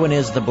 books. The new one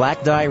is The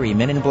Black Diary,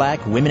 Men in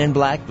Black, Women in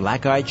Black,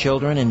 Black-Eyed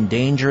Children, and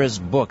Dangerous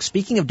Books.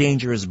 Speaking of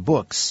dangerous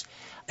books,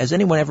 has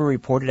anyone ever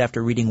reported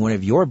after reading one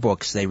of your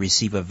books they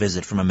receive a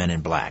visit from a Man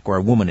in Black or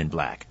a Woman in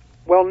Black?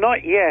 Well,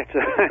 not yet.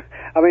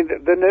 I mean,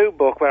 the new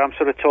book where I'm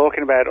sort of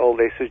talking about all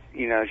this, as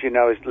you know,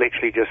 has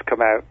literally just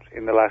come out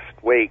in the last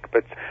week.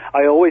 But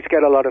I always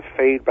get a lot of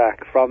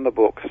feedback from the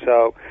book,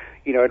 so,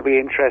 it'd be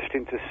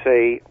interesting to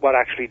see what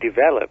actually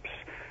develops.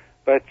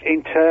 But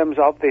in terms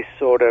of this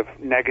sort of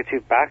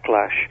negative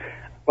backlash,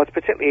 what's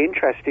particularly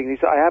interesting is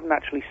that I haven't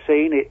actually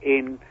seen it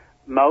in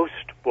most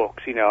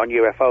books, on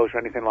UFOs or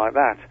anything like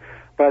that.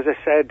 But as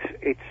I said,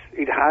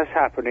 it has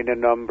happened in a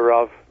number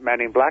of Men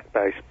in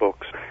Black-based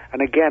books.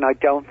 And again, I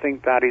don't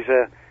think that is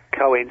a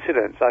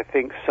coincidence. I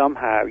think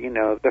somehow,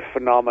 the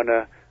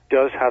phenomena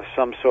does have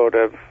some sort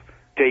of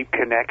deep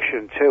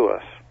connection to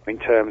us in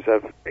terms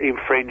of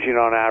infringing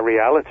on our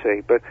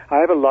reality. But I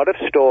have a lot of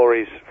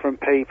stories from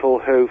people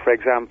who, for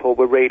example,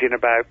 were reading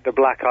about the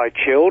Black-Eyed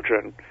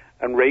Children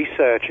and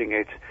researching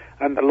it,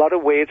 and a lot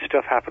of weird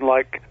stuff happened,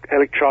 like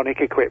electronic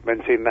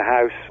equipment in the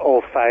house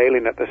all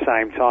failing at the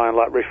same time,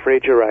 like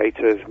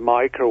refrigerators,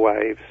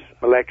 microwaves,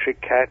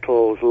 electric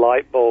kettles,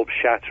 light bulbs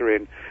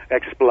shattering,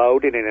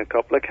 exploding in a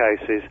couple of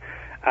cases.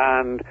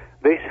 And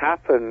this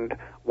happened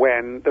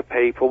when the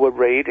people were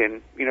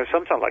reading,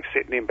 sometimes like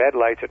sitting in bed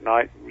late at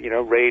night,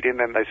 reading,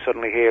 and they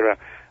suddenly hear a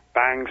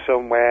bang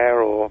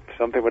somewhere or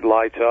something would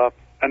light up.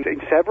 And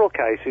in several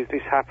cases,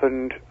 this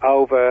happened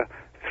over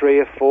 3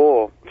 or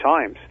 4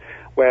 times,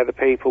 where the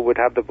people would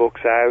have the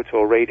books out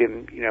or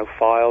reading,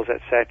 files,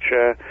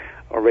 etc.,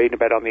 or reading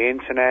about on the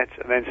internet,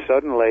 and then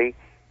suddenly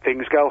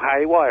things go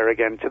haywire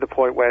again, to the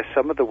point where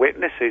some of the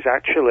witnesses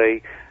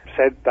actually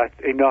said that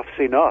enough's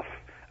enough,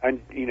 and,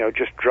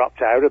 just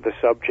dropped out of the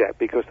subject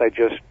because they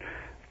just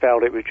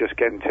felt it was just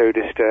getting too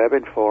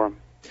disturbing for them.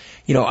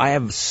 I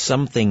have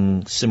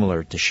something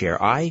similar to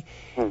share. I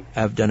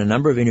have done a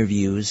number of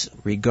interviews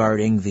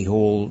regarding the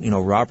whole,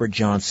 Robert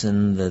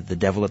Johnson, the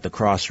devil at the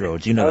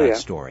crossroads. That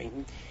story.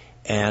 Mm-hmm.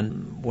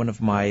 And one of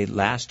my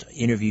last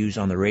interviews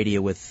on the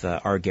radio with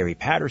R. Gary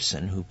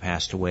Patterson, who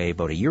passed away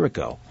about a year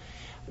ago,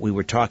 we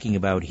were talking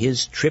about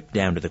his trip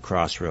down to the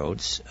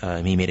crossroads.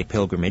 He made a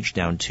pilgrimage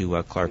down to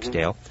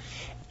Clarksdale. Mm-hmm.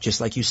 Just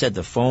like you said,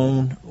 the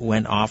phone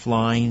went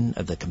offline,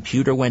 the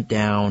computer went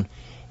down,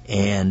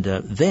 and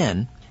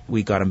then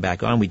we got him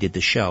back on. We did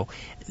the show.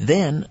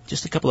 Then,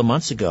 just a couple of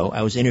months ago,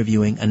 I was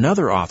interviewing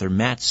another author,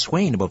 Matt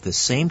Swain, about the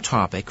same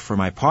topic for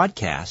my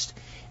podcast.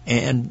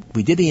 And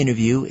we did the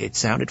interview. It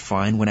sounded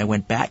fine. When I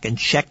went back and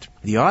checked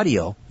the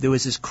audio, there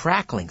was this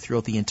crackling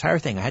throughout the entire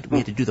thing. We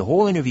had to do the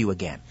whole interview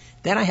again.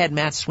 Then I had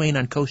Matt Swain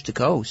on Coast to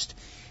Coast.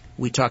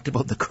 We talked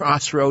about the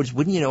crossroads.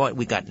 Wouldn't you know it,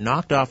 we got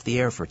knocked off the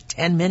air for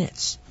 10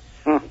 minutes.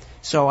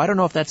 So I don't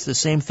know if that's the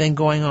same thing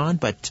going on,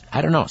 but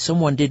I don't know.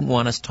 Someone didn't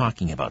want us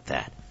talking about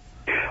that.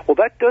 Well,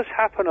 that does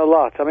happen a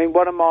lot. I mean,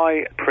 one of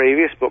my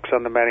previous books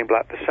on the Men in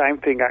Black, the same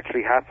thing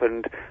actually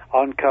happened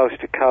on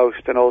Coast to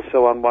Coast and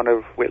also on one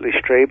of Whitley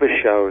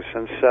Strieber's shows.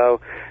 And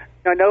so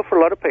I know for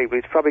a lot of people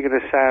it's probably going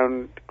to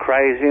sound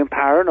crazy and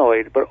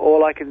paranoid, but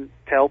all I can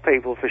tell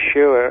people for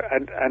sure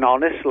and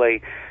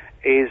honestly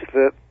is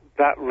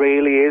that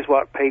really is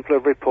what people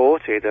have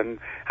reported. And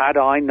had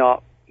I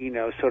not,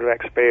 sort of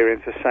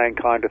experienced the same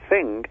kind of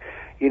thing,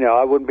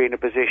 I wouldn't be in a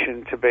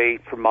position to be,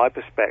 from my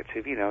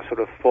perspective, sort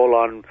of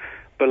full-on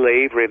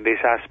believer in this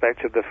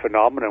aspect of the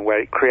phenomenon where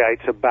it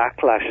creates a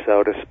backlash,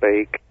 so to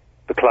speak,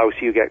 the closer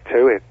you get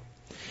to it.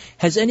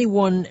 Has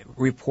anyone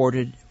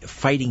reported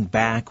fighting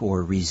back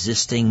or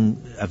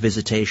resisting a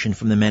visitation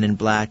from the Men in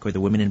Black or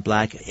the Women in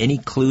Black? Any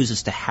clues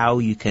as to how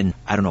you can,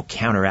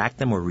 counteract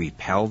them or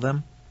repel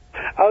them?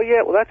 Oh,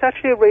 yeah, well, that's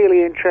actually a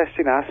really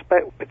interesting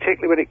aspect,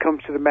 particularly when it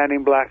comes to the Men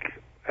in Black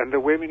and the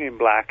Women in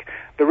Black.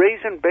 The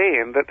reason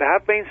being that there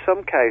have been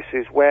some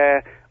cases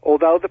where,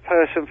 although the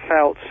person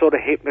felt sort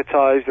of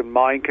hypnotized and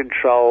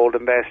mind-controlled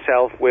and their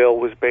self-will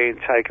was being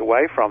taken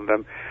away from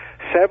them,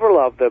 several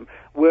of them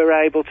were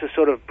able to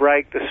sort of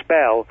break the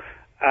spell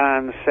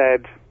and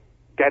said,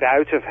 get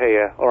out of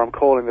here, or I'm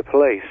calling the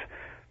police,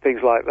 things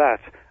like that.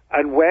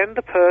 And when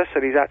the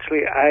person is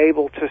actually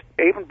able to,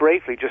 even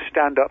briefly, just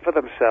stand up for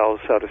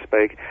themselves, so to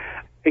speak,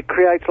 it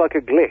creates like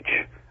a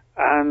glitch.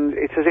 And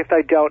it's as if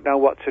they don't know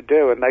what to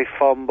do, and they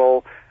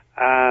fumble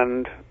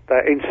and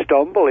they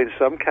stumble in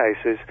some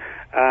cases,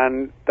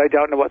 and they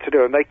don't know what to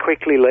do, and they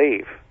quickly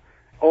leave.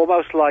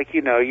 Almost like,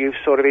 you've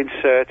sort of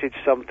inserted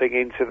something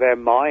into their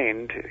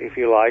mind, if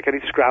you like, and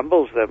it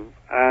scrambles them.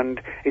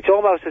 And it's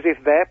almost as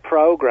if they're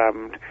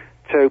programmed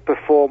to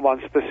perform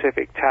one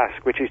specific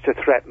task, which is to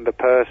threaten the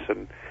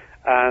person.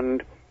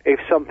 And if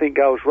something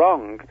goes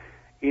wrong,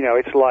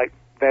 it's like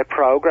their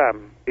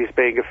program is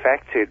being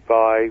affected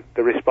by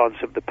the response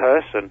of the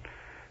person.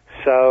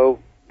 So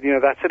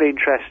that's an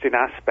interesting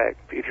aspect.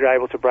 If you're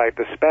able to break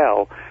the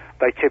spell,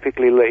 they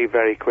typically leave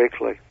very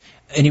quickly.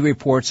 Any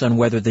reports on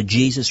whether the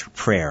Jesus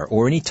prayer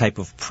or any type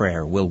of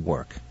prayer will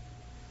work?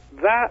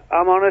 That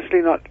I'm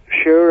honestly not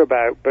sure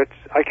about, but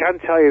I can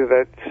tell you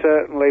that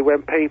certainly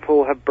when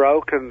people have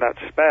broken that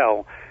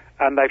spell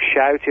and they've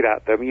shouted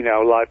at them,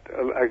 like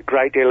a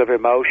great deal of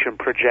emotion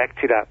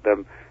projected at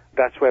them,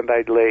 that's when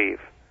they'd leave.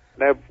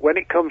 Now, when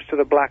it comes to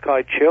the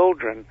black-eyed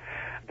children,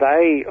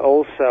 they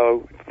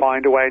also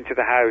find a way into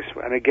the house,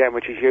 and again,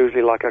 which is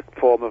usually like a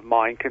form of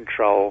mind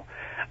control.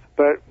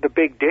 But the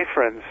big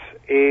difference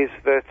is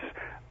that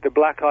the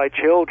black-eyed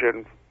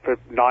children, for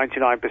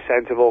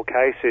 99% of all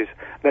cases,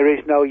 there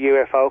is no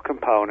UFO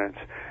component.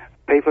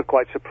 People are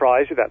quite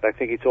surprised with that. They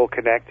think it's all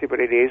connected, but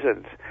it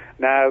isn't.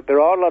 Now, there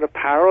are a lot of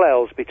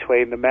parallels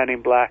between the Men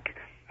in Black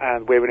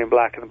and Women in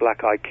Black and the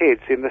black-eyed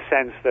kids in the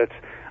sense that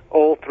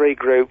all three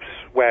groups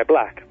wear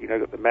black. You've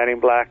got the Men in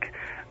Black,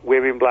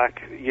 Women in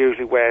Black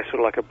usually wear sort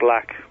of like a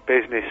black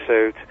business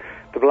suit.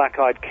 The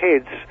black-eyed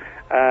kids,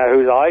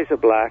 whose eyes are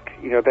black,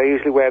 they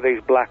usually wear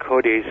these black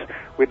hoodies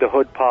with the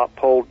hood part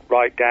pulled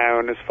right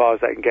down as far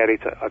as they can get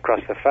it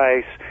across the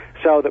face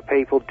so that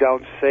people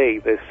don't see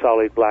the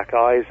solid black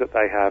eyes that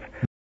they have.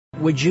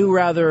 Would you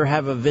rather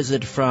have a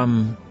visit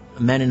from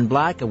Men in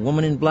Black, a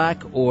Woman in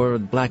Black, or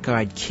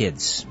black-eyed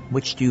kids?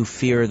 Which do you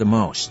fear the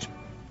most?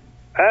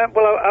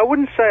 Well, I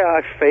wouldn't say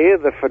I fear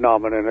the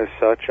phenomenon as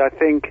such. I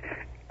think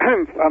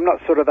I'm not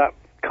sort of that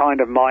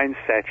kind of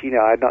mindset.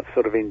 I'm not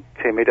sort of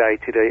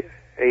intimidated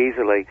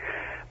easily.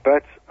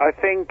 But I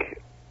think,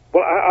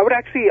 well, I would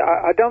actually,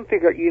 I don't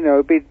think that,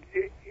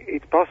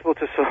 it's possible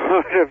to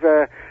sort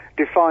of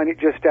define it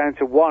just down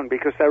to one,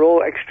 because they're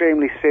all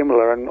extremely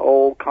similar and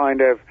all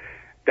kind of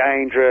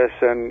dangerous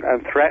and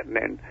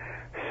threatening.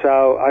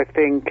 So I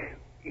think,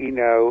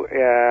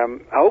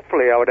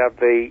 hopefully I would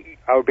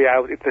be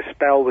able, if the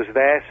spell was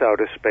there, so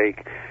to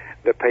speak,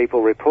 that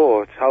people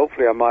report,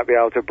 hopefully I might be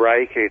able to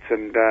break it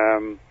and,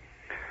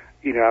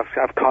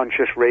 have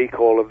conscious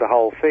recall of the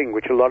whole thing,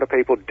 which a lot of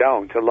people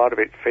don't. A lot of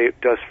it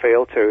does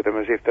feel to them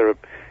as if there are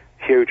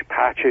huge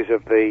patches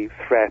of the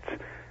threat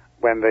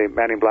when the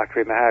Men in Black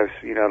are in the house.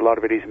 A lot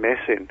of it is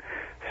missing.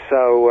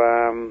 So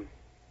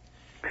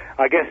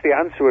I guess the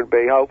answer would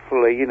be,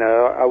 hopefully,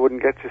 I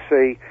wouldn't get to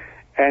see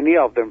any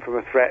of them from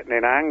a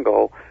threatening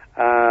angle.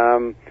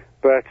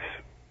 But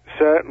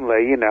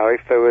certainly,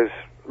 if there was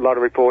a lot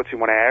of reports in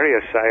one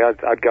area, say,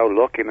 I'd go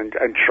looking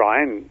and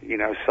try and,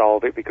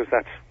 solve it, because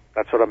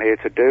that's what I'm here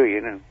to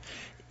do,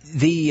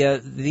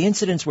 The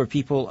incidents where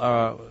people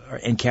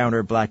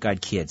encounter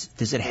black-eyed kids,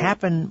 does it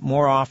happen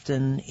more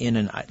often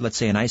in let's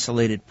say, an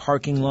isolated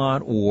parking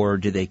lot, or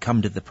do they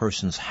come to the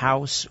person's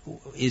house?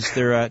 Is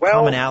there a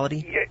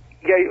commonality? Yeah,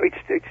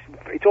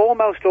 it's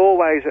almost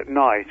always at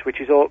night, which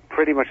is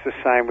pretty much the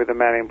same with the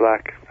Men in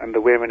Black and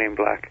the Women in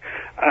Black.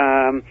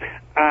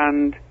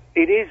 And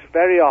it is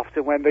very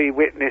often when the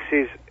witness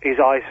is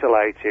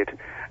isolated,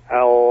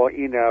 or,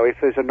 if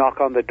there's a knock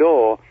on the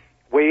door.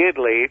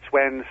 Weirdly, it's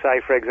when,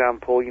 say, for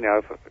example,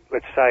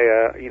 let's say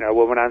a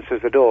woman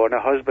answers the door and her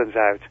husband's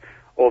out,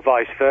 or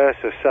vice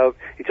versa. So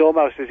it's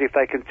almost as if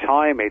they can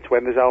time it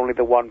when there's only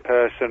the one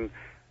person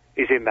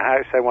is in the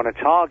house they want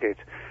to target.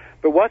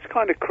 But what's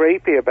kind of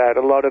creepy about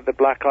a lot of the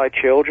black-eyed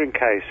children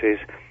cases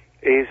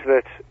is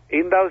that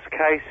in those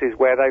cases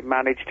where they've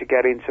managed to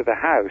get into the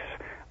house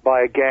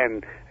by,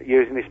 again,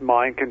 using this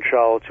mind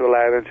control to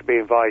allow them to be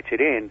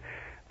invited in,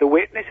 the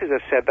witnesses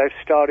have said they've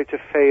started to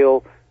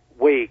feel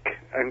weak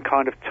and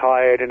kind of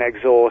tired and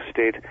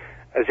exhausted,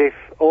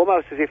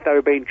 almost as if they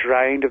were being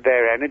drained of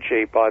their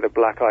energy by the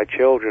black-eyed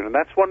children. And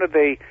that's one of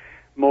the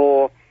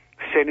more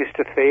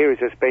sinister theories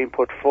that's been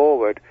put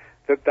forward,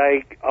 that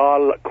they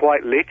are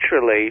quite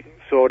literally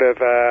sort of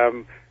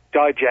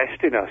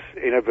digesting us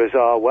in a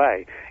bizarre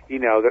way,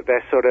 that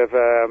they're sort of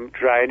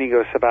draining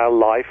us of our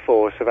life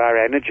force, of our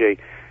energy.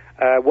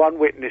 One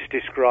witness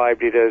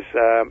described it as,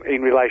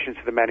 in relation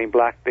to the Men in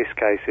Black, this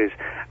case is,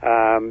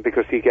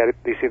 because you get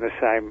this in the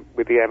same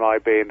with the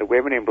MIB and the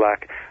Women in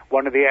Black.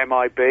 One of the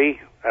MIB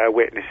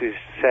witnesses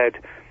said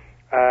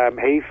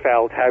he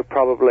felt how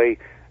probably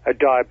a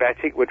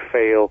diabetic would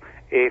feel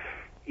if,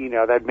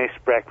 they'd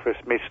missed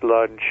breakfast, missed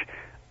lunch,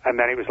 and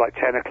then it was like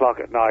 10 o'clock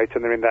at night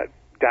and they're in that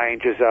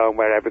danger zone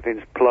where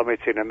everything's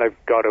plummeting and they've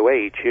got to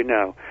eat,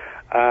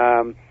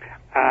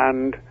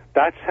 and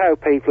that's how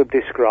people have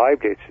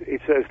described it.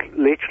 It's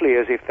literally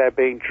as if they're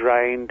being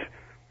drained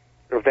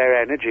of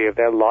their energy, of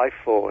their life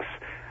force.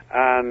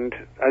 And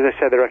as I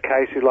said, there are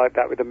cases like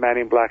that with the Men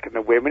in Black and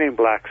the Women in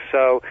Black.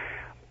 So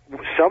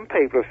some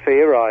people have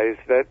theorized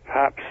that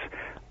perhaps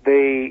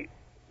the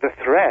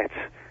threat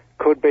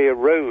could be a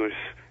ruse.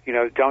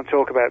 Don't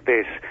talk about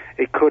this.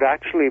 It could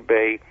actually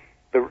be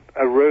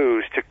a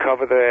ruse to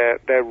cover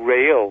their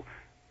real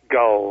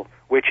goal,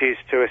 which is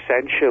to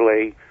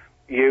essentially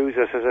use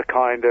us as a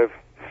kind of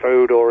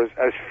food or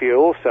as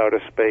fuel, so to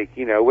speak.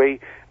 We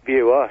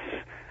view us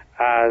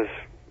as,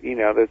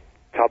 the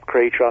top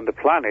creature on the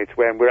planet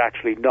when we're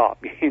actually not,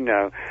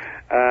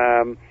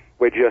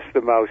 We're just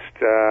the most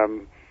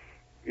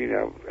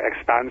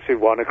expansive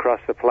one across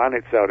the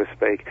planet, so to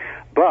speak.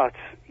 But,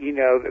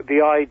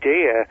 the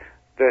idea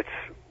that,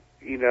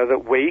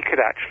 that we could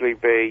actually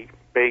be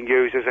being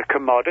used as a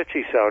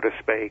commodity, so to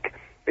speak,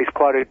 is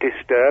quite a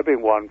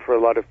disturbing one for a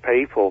lot of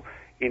people.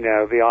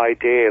 The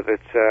idea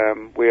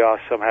that we are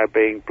somehow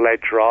being bled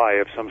dry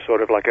of some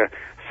sort of like a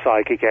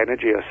psychic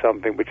energy or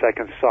something which they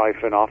can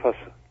siphon off us.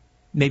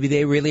 Maybe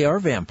they really are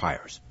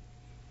vampires.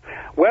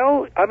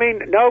 Well, I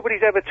mean,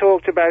 nobody's ever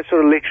talked about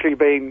sort of literally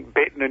being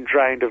bitten and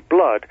drained of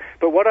blood,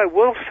 but what I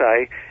will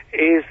say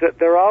is that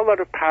there are a lot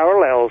of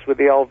parallels with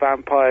the old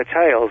vampire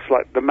tales,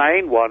 like the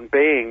main one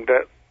being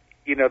that,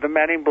 the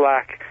Men in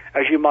Black,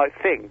 as you might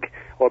think,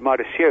 or might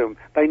assume,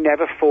 they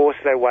never force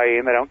their way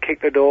in, they don't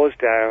kick the doors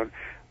down,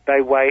 they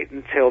wait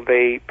until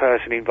the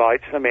person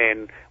invites them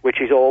in,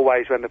 which is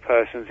always when the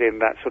person's in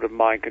that sort of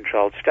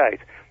mind-controlled state.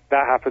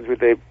 That happens with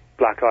the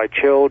Black-Eyed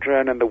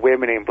Children and the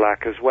Women in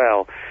Black as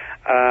well.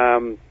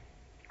 And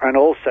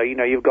also,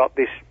 you've got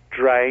this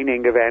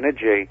draining of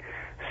energy.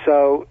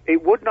 So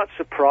it would not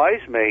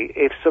surprise me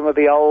if some of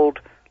the old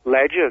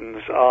legends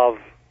of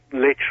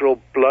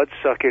literal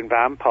blood-sucking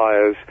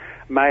vampires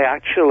may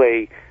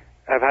actually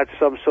have had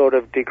some sort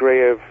of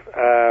degree of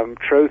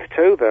truth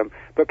to them,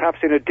 but perhaps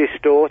in a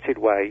distorted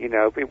way.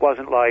 It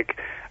wasn't like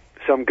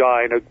some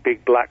guy in a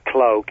big black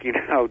cloak,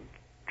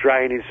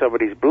 draining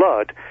somebody's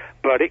blood,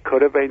 but it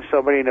could have been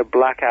somebody in a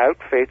black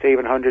outfit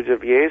even hundreds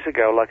of years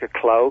ago, like a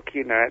cloak,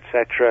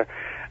 etc.,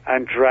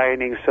 and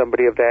draining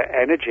somebody of their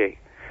energy.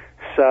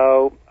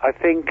 So I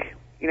think,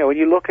 when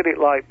you look at it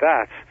like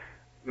that,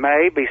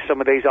 maybe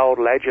some of these old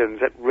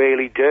legends that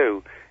really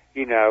do,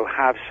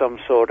 have some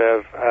sort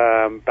of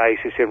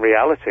basis in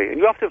reality. And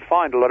you often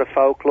find a lot of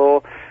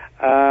folklore,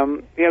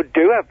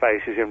 do have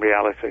basis in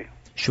reality.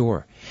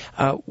 Sure.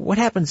 What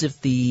happens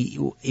if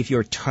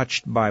you're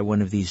touched by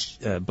one of these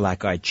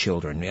black-eyed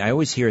children? I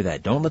always hear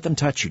that. Don't let them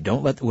touch you.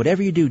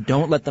 Whatever you do,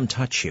 don't let them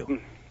touch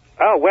you.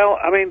 Oh, well,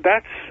 I mean,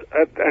 that's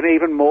an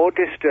even more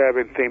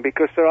disturbing thing,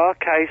 because there are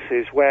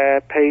cases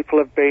where people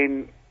have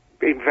been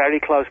in very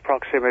close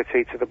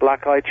proximity to the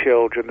Black-Eyed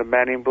Children, the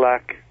Men in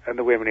Black and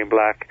the Women in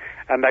Black,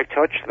 and they've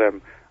touched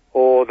them,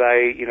 or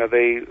they,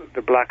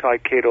 the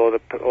Black-Eyed Kid or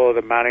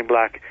the Man in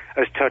Black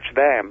has touched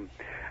them.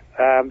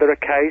 There are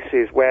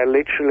cases where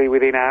literally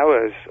within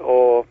hours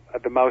or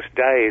at the most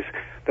days,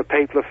 the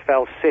people have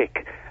fell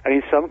sick, and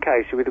in some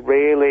cases with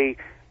really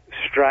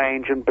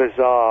strange and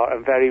bizarre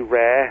and very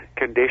rare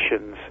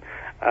conditions,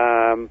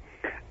 and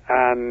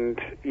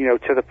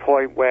to the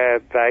point where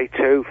they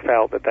too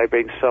felt that they'd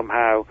been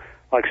somehow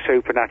like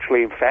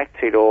supernaturally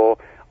infected, or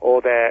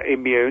their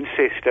immune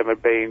system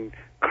had been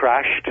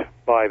crashed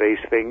by these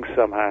things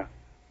somehow.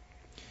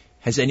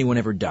 Has anyone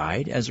ever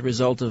died as a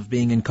result of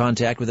being in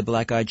contact with the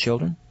Black-Eyed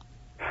Children?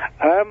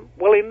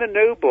 Well, in the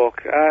new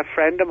book, a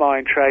friend of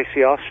mine,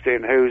 Tracy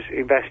Austin, who's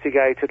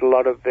investigated a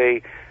lot of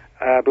the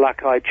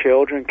Black-Eyed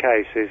Children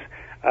cases,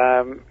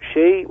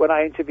 when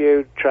I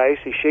interviewed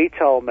Tracy, she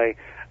told me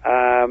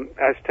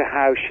as to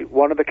how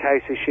one of the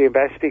cases she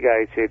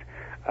investigated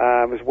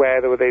was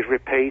where there were these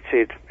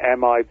repeated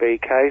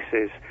MIB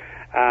cases,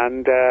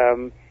 and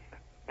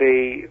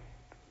the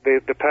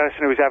person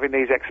who was having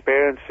these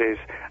experiences,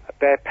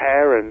 their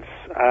parents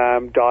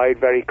died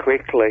very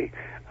quickly,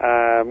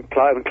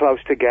 close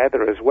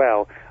together as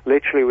well,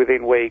 literally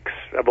within weeks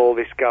of all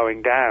this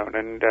going down.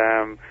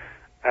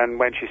 And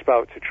when she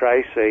spoke to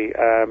Tracy,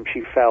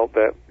 she felt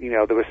that,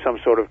 there was some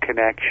sort of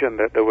connection,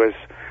 that there was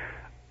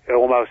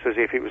almost as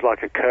if it was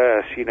like a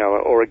curse,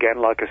 or again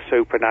like a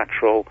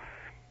supernatural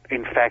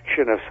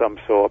infection of some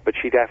sort. But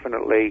she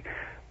definitely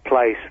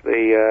placed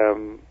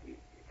it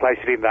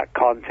in that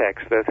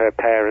context, that her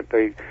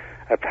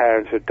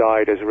parents had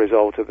died as a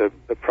result of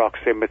the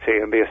proximity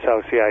and the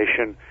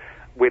association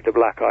with the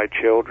Black-Eyed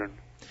Children.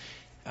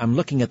 I'm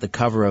looking at the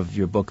cover of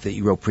your book that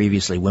you wrote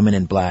previously, Women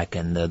in Black,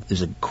 and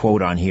there's a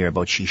quote on here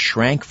about she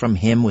shrank from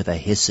him with a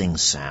hissing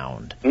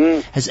sound.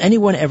 Has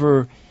anyone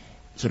ever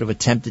sort of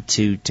attempted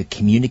to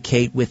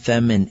communicate with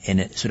them in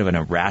a, sort of an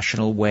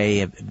irrational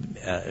way,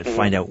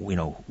 find out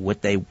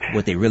what they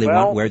really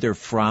want, where they're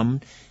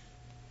from?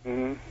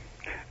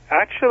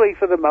 Actually,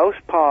 for the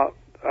most part,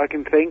 I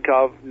can think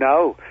of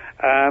no.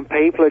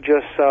 People are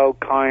just so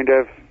kind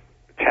of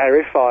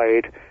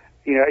terrified.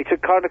 It's a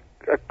kind of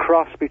a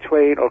cross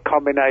between, or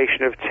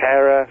combination of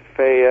terror,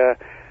 fear,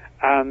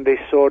 and this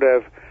sort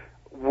of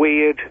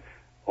weird,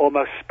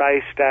 almost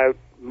spaced out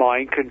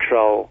mind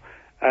control.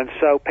 And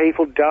so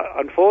people don't,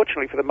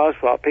 unfortunately for the most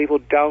part, people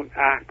don't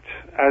act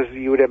as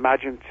you would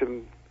imagine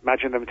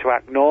them to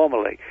act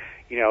normally,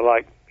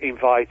 like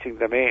inviting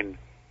them in,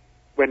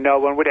 when no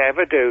one would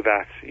ever do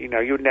that.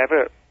 You'd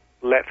never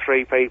let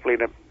three people in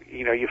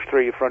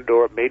through your front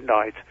door at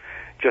midnight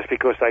just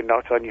because they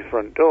knocked on your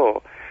front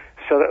door.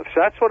 So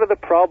that's one of the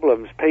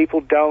problems.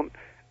 People don't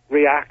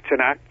react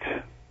and act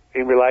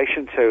in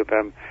relation to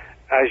them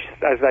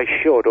as they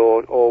should,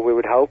 or we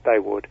would hope they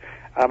would.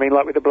 I mean,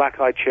 like with the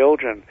Black-Eyed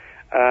Children,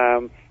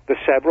 there's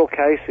several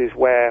cases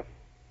where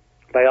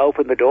they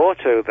opened the door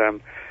to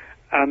them,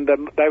 and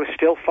they were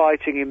still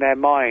fighting in their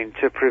mind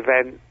to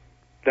prevent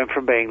them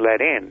from being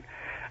let in.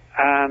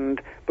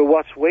 But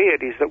what's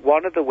weird is that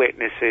one of the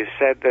witnesses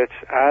said that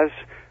as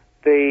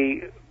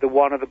the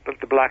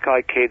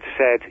black-eyed kids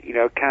said, you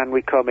know, can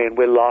we come in?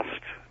 We're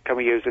lost. Can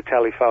we use the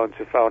telephone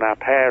to phone our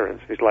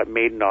parents? It's like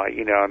midnight,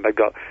 you know, and they've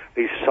got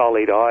these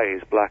solid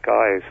eyes, black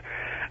eyes.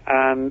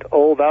 And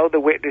although the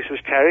witness was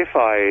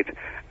terrified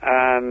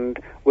and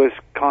was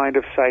kind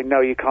of saying, no,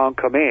 you can't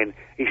come in,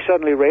 he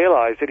suddenly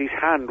realized that his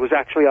hand was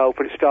actually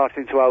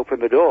starting to open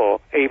the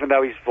door, even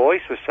though his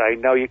voice was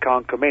saying, no, you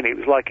can't come in. It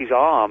was like his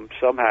arm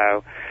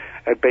somehow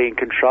had been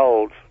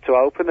controlled to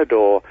open the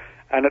door.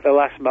 And at the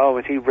last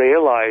moment, he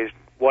realized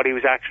what he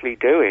was actually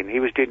doing. He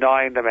was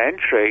denying them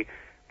entry,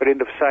 but in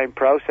the same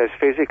process,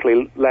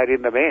 physically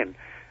letting them in.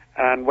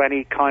 And when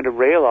he kind of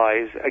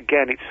realized,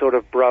 again, it sort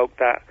of broke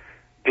that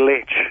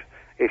glitch,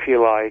 if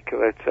you like,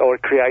 or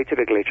it created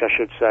a glitch, I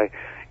should say,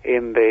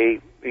 in the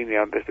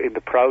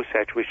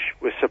process, which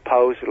was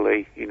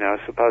supposedly, you know,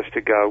 supposed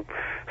to go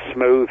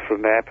smooth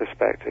from their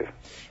perspective.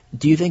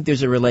 Do you think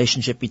there's a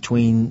relationship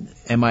between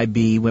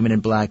MIB, Women in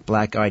Black,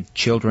 Black-Eyed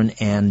Children,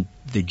 and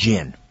the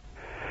Jinn?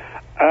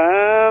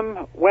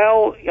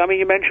 Well, I mean,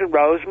 you mentioned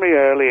Rosemary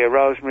earlier,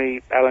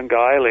 Rosemary Ellen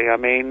Guiley. I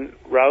mean,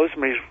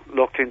 Rosemary's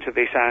looked into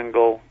this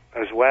angle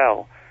as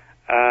well.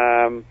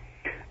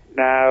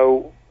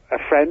 Now, a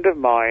friend of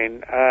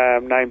mine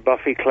named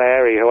Buffy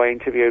Clary, who I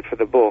interviewed for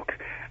the book,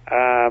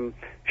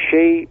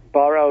 she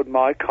borrowed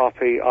my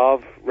copy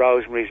of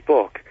Rosemary's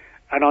book,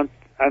 and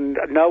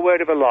no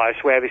word of a lie,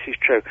 I swear this is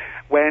true,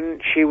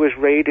 when she was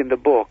reading the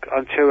book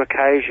on 2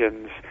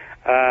 occasions,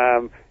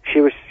 she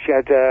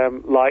had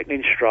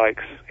lightning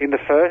strikes. In the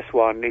first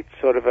one, it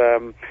sort of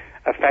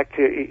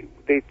affected.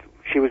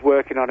 She was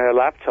working on her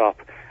laptop,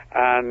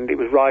 and it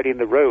was right in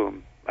the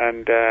room,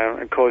 and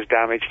caused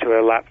damage to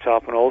her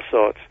laptop and all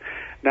sorts.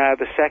 Now,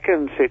 the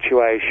second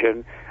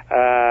situation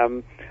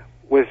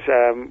was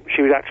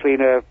she was actually in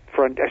her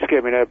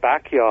her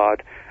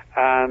backyard,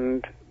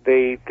 and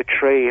the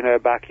tree in her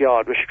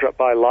backyard was struck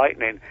by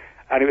lightning,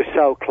 and it was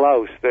so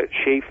close that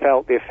she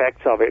felt the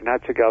effects of it and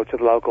had to go to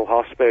the local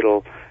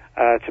hospital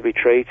to be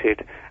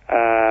treated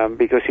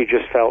because he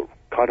just felt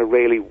kind of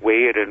really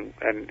weird and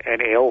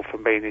ill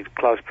from being in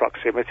close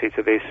proximity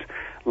to this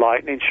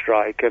lightning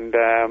strike. And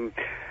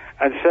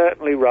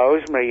certainly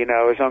Rosemary, you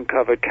know, has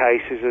uncovered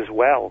cases as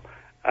well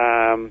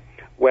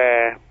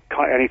where,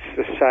 and it's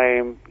the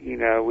same, you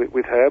know,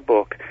 with her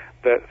book,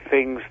 that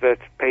things that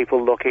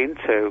people look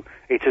into,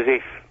 it's as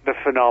if the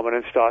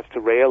phenomenon starts to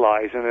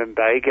realize and then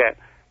they get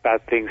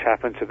bad things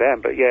happen to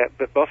them. But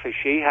Buffy,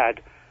 she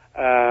had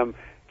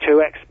 2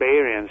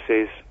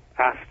 experiences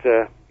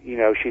after, you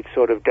know, she'd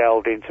sort of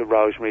delved into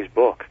Rosemary's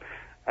book,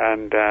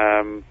 and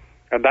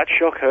that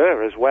shook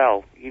her as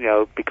well, you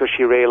know, because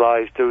she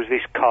realized there was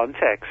this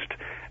context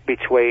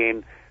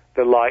between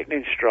the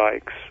lightning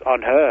strikes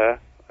on her,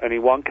 and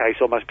in one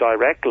case almost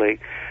directly,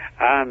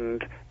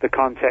 and the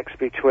context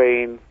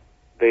between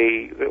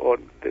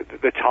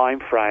the time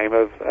frame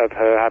of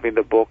her having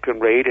the book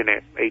and reading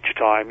it each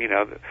time, you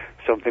know,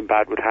 something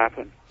bad would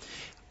happen.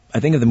 I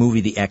think of the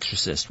movie The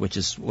Exorcist, which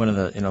is one of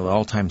the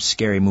all-time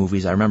scary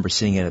movies. I remember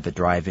seeing it at the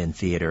drive-in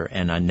theater,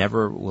 and I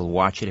never will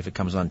watch it if it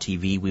comes on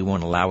TV. We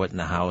won't allow it in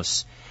the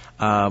house.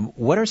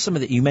 What are some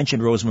of the? You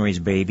mentioned Rosemary's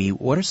Baby.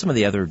 What are some of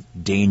the other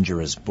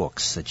dangerous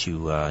books that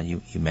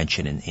you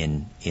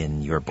mention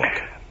in your book?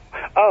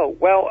 Oh,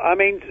 well, I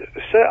mean,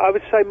 I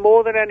would say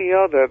more than any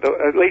other,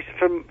 at least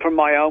from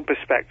my own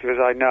perspective, as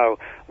I know,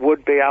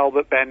 would be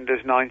Albert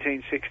Bender's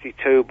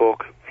 1962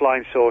 book,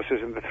 Flying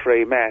Saucers and the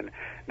Three Men.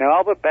 Now,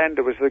 Albert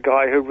Bender was the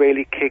guy who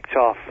really kicked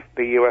off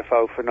the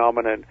UFO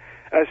phenomenon,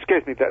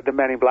 the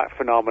Men in Black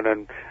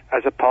phenomenon,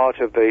 as a part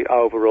of the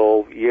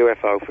overall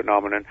UFO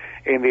phenomenon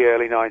in the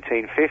early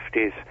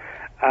 1950s.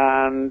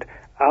 And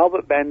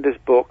Albert Bender's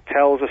book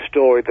tells a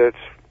story that's,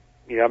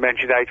 you know, I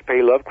mentioned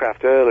H.P.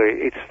 Lovecraft earlier.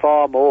 It's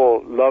far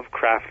more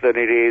Lovecraft than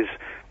it is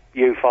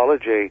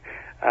ufology.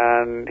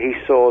 And he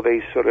saw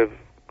these sort of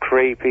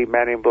creepy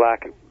Men in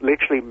Black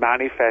literally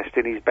manifest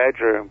in his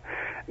bedroom.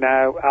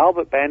 Now,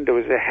 Albert Bender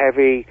was a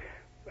heavy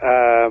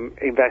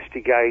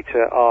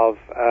investigator of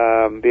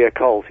the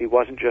occult. He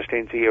wasn't just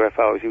into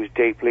UFOs. He was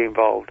deeply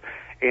involved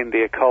in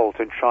the occult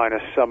and trying to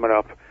summon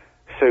up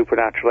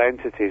supernatural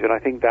entities. And I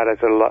think that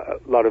has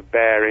a lot of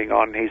bearing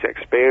on his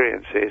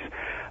experiences.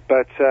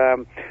 But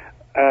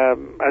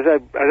as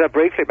I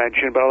briefly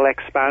mentioned, but I'll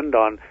expand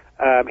on,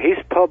 his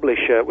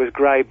publisher was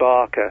Gray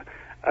Barker,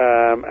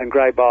 and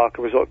Gray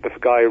Barker was the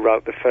guy who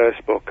wrote the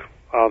first book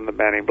on the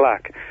Men in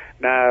Black.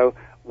 Now,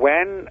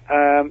 when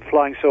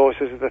Flying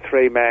Saucers of the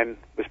Three Men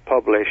was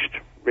published,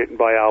 written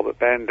by Albert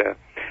Bender,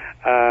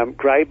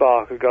 Gray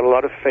Barker got a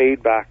lot of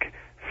feedback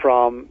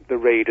from the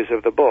readers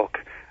of the book.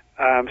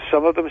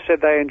 Some of them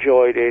said they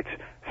enjoyed it,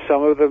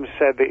 some of them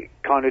said that it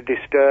kind of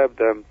disturbed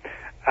them,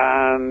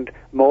 and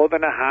more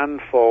than a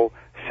handful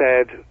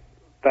said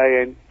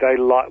they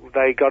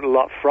got a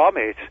lot from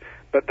it,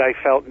 but they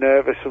felt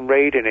nervous from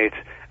reading it,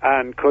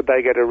 and could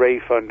they get a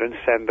refund and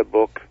send the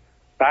book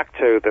back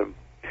to them?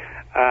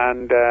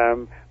 And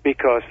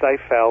because they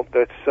felt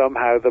that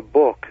somehow the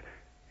book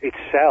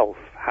itself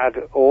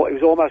it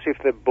was almost as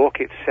if the book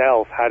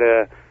itself had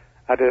a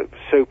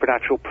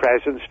supernatural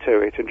presence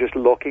to it, and just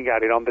looking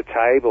at it on the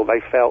table,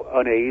 they felt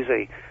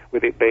uneasy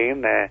with it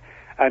being there.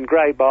 And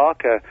Gray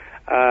Barker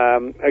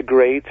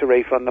agreed to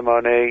refund the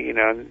money,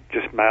 and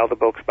just mail the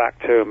books back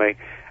to me.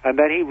 And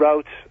then he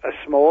wrote a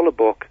smaller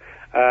book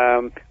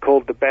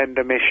called The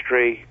Bender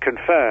Mystery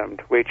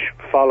Confirmed, which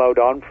followed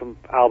on from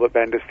Albert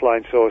Bender's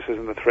Flying Saucers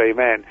and the Three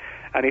Men.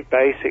 And it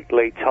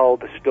basically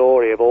told the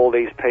story of all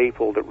these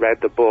people that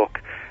read the book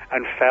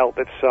and felt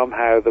that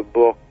somehow the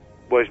book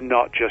was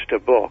not just a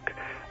book,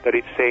 that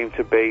it seemed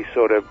to be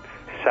sort of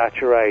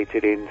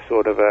saturated in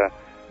sort of a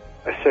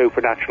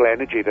supernatural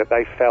energy that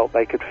they felt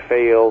they could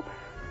feel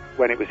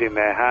when it was in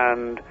their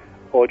hand,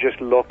 or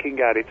just looking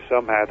at it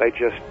somehow. They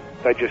just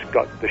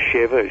got the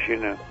shivers,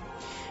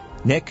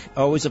 Nick,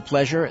 always a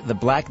pleasure. The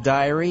Black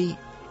Diary,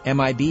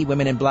 MIB,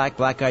 Women in Black,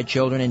 Black-Eyed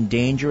Children in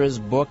Dangerous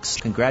books.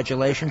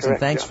 Congratulations, correct, and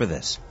thanks yeah. for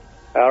this.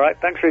 All right,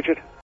 thanks, Richard.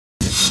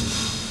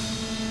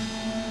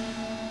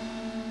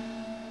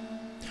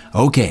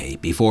 Okay,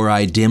 before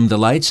I dim the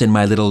lights in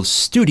my little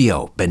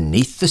studio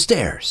beneath the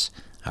stairs,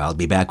 I'll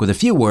be back with a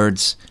few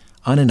words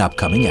on an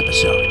upcoming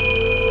episode.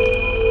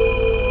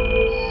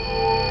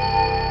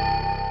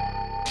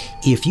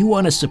 If you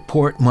want to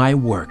support my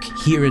work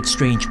here at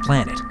Strange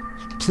Planet,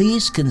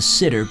 please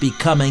consider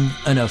becoming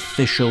an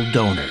official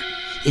donor.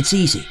 It's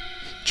easy.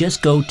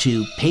 Just go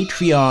to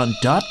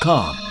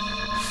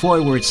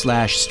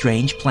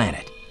patreon.com/Strange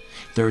Planet.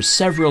 There are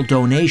several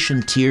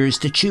donation tiers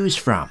to choose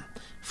from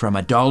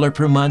 $1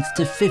 per month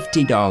to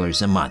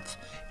 $50 a month.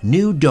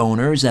 New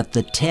donors at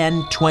the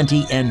 $10,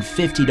 $20, and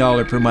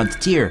 $50 per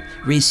month tier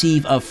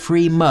receive a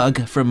free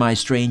mug from my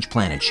Strange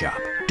Planet shop.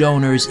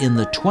 Donors in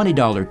the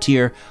 $20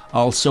 tier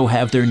also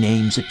have their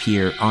names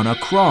appear on a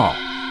crawl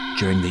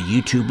during the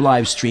YouTube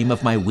live stream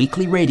of my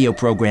weekly radio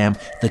program,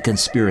 The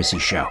Conspiracy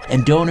Show.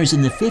 And donors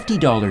in the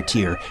 $50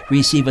 tier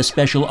receive a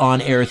special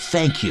on-air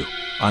thank you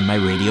on my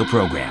radio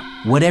program.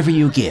 Whatever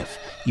you give,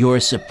 your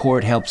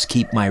support helps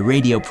keep my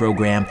radio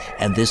program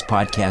and this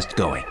podcast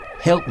going.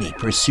 Help me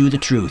pursue the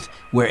truth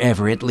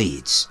wherever it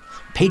leads.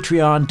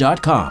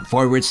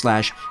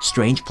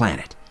 Patreon.com/Strange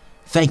Planet.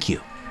 Thank you,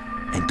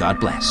 and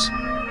God bless.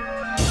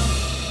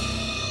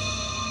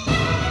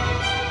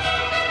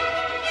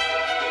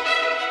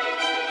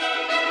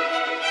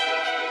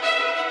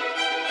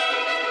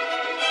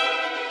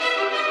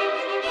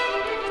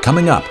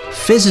 Coming up,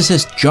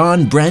 physicist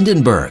John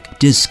Brandenburg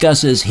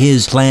discusses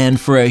his plan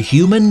for a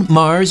human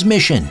Mars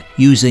mission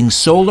using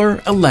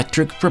solar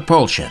electric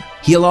propulsion.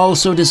 He'll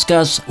also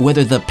discuss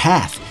whether the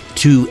path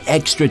to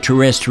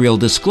extraterrestrial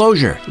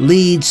disclosure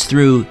leads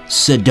through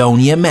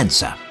Cydonia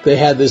Mensa. They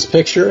had this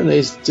picture and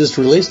they just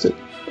released it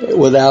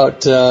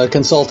without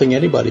consulting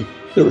anybody.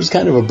 There was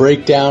kind of a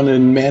breakdown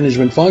in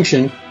management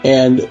function,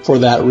 and for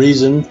that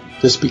reason,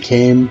 this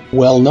became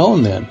well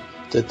known then,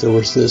 that there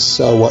was this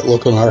what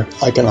looked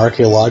like an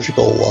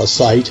archaeological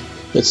site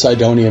at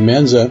Cydonia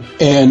Mensa,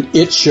 and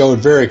it showed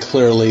very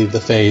clearly the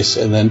face,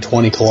 and then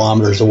 20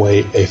 kilometers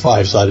away, a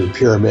five-sided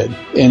pyramid.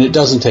 And it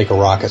doesn't take a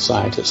rocket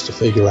scientist to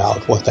figure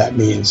out what that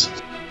means.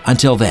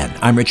 Until then,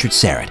 I'm Richard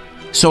Serrett.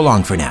 So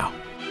long for now.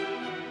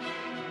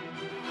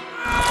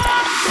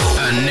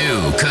 A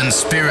new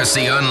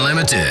Conspiracy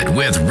Unlimited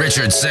with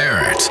Richard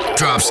Serrett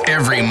drops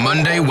every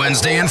Monday,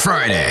 Wednesday, and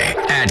Friday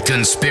at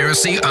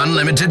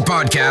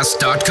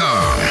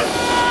conspiracyunlimitedpodcast.com.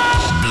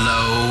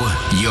 Blow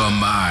your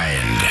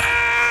mind.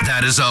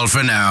 That is all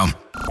for now.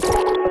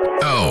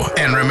 Oh,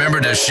 and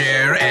remember to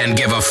share and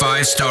give a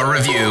 5-star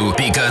review,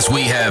 because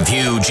we have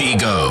huge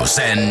egos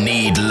and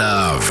need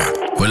love.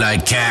 We're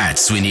like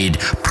cats. We need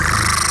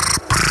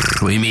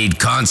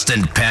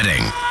constant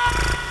petting.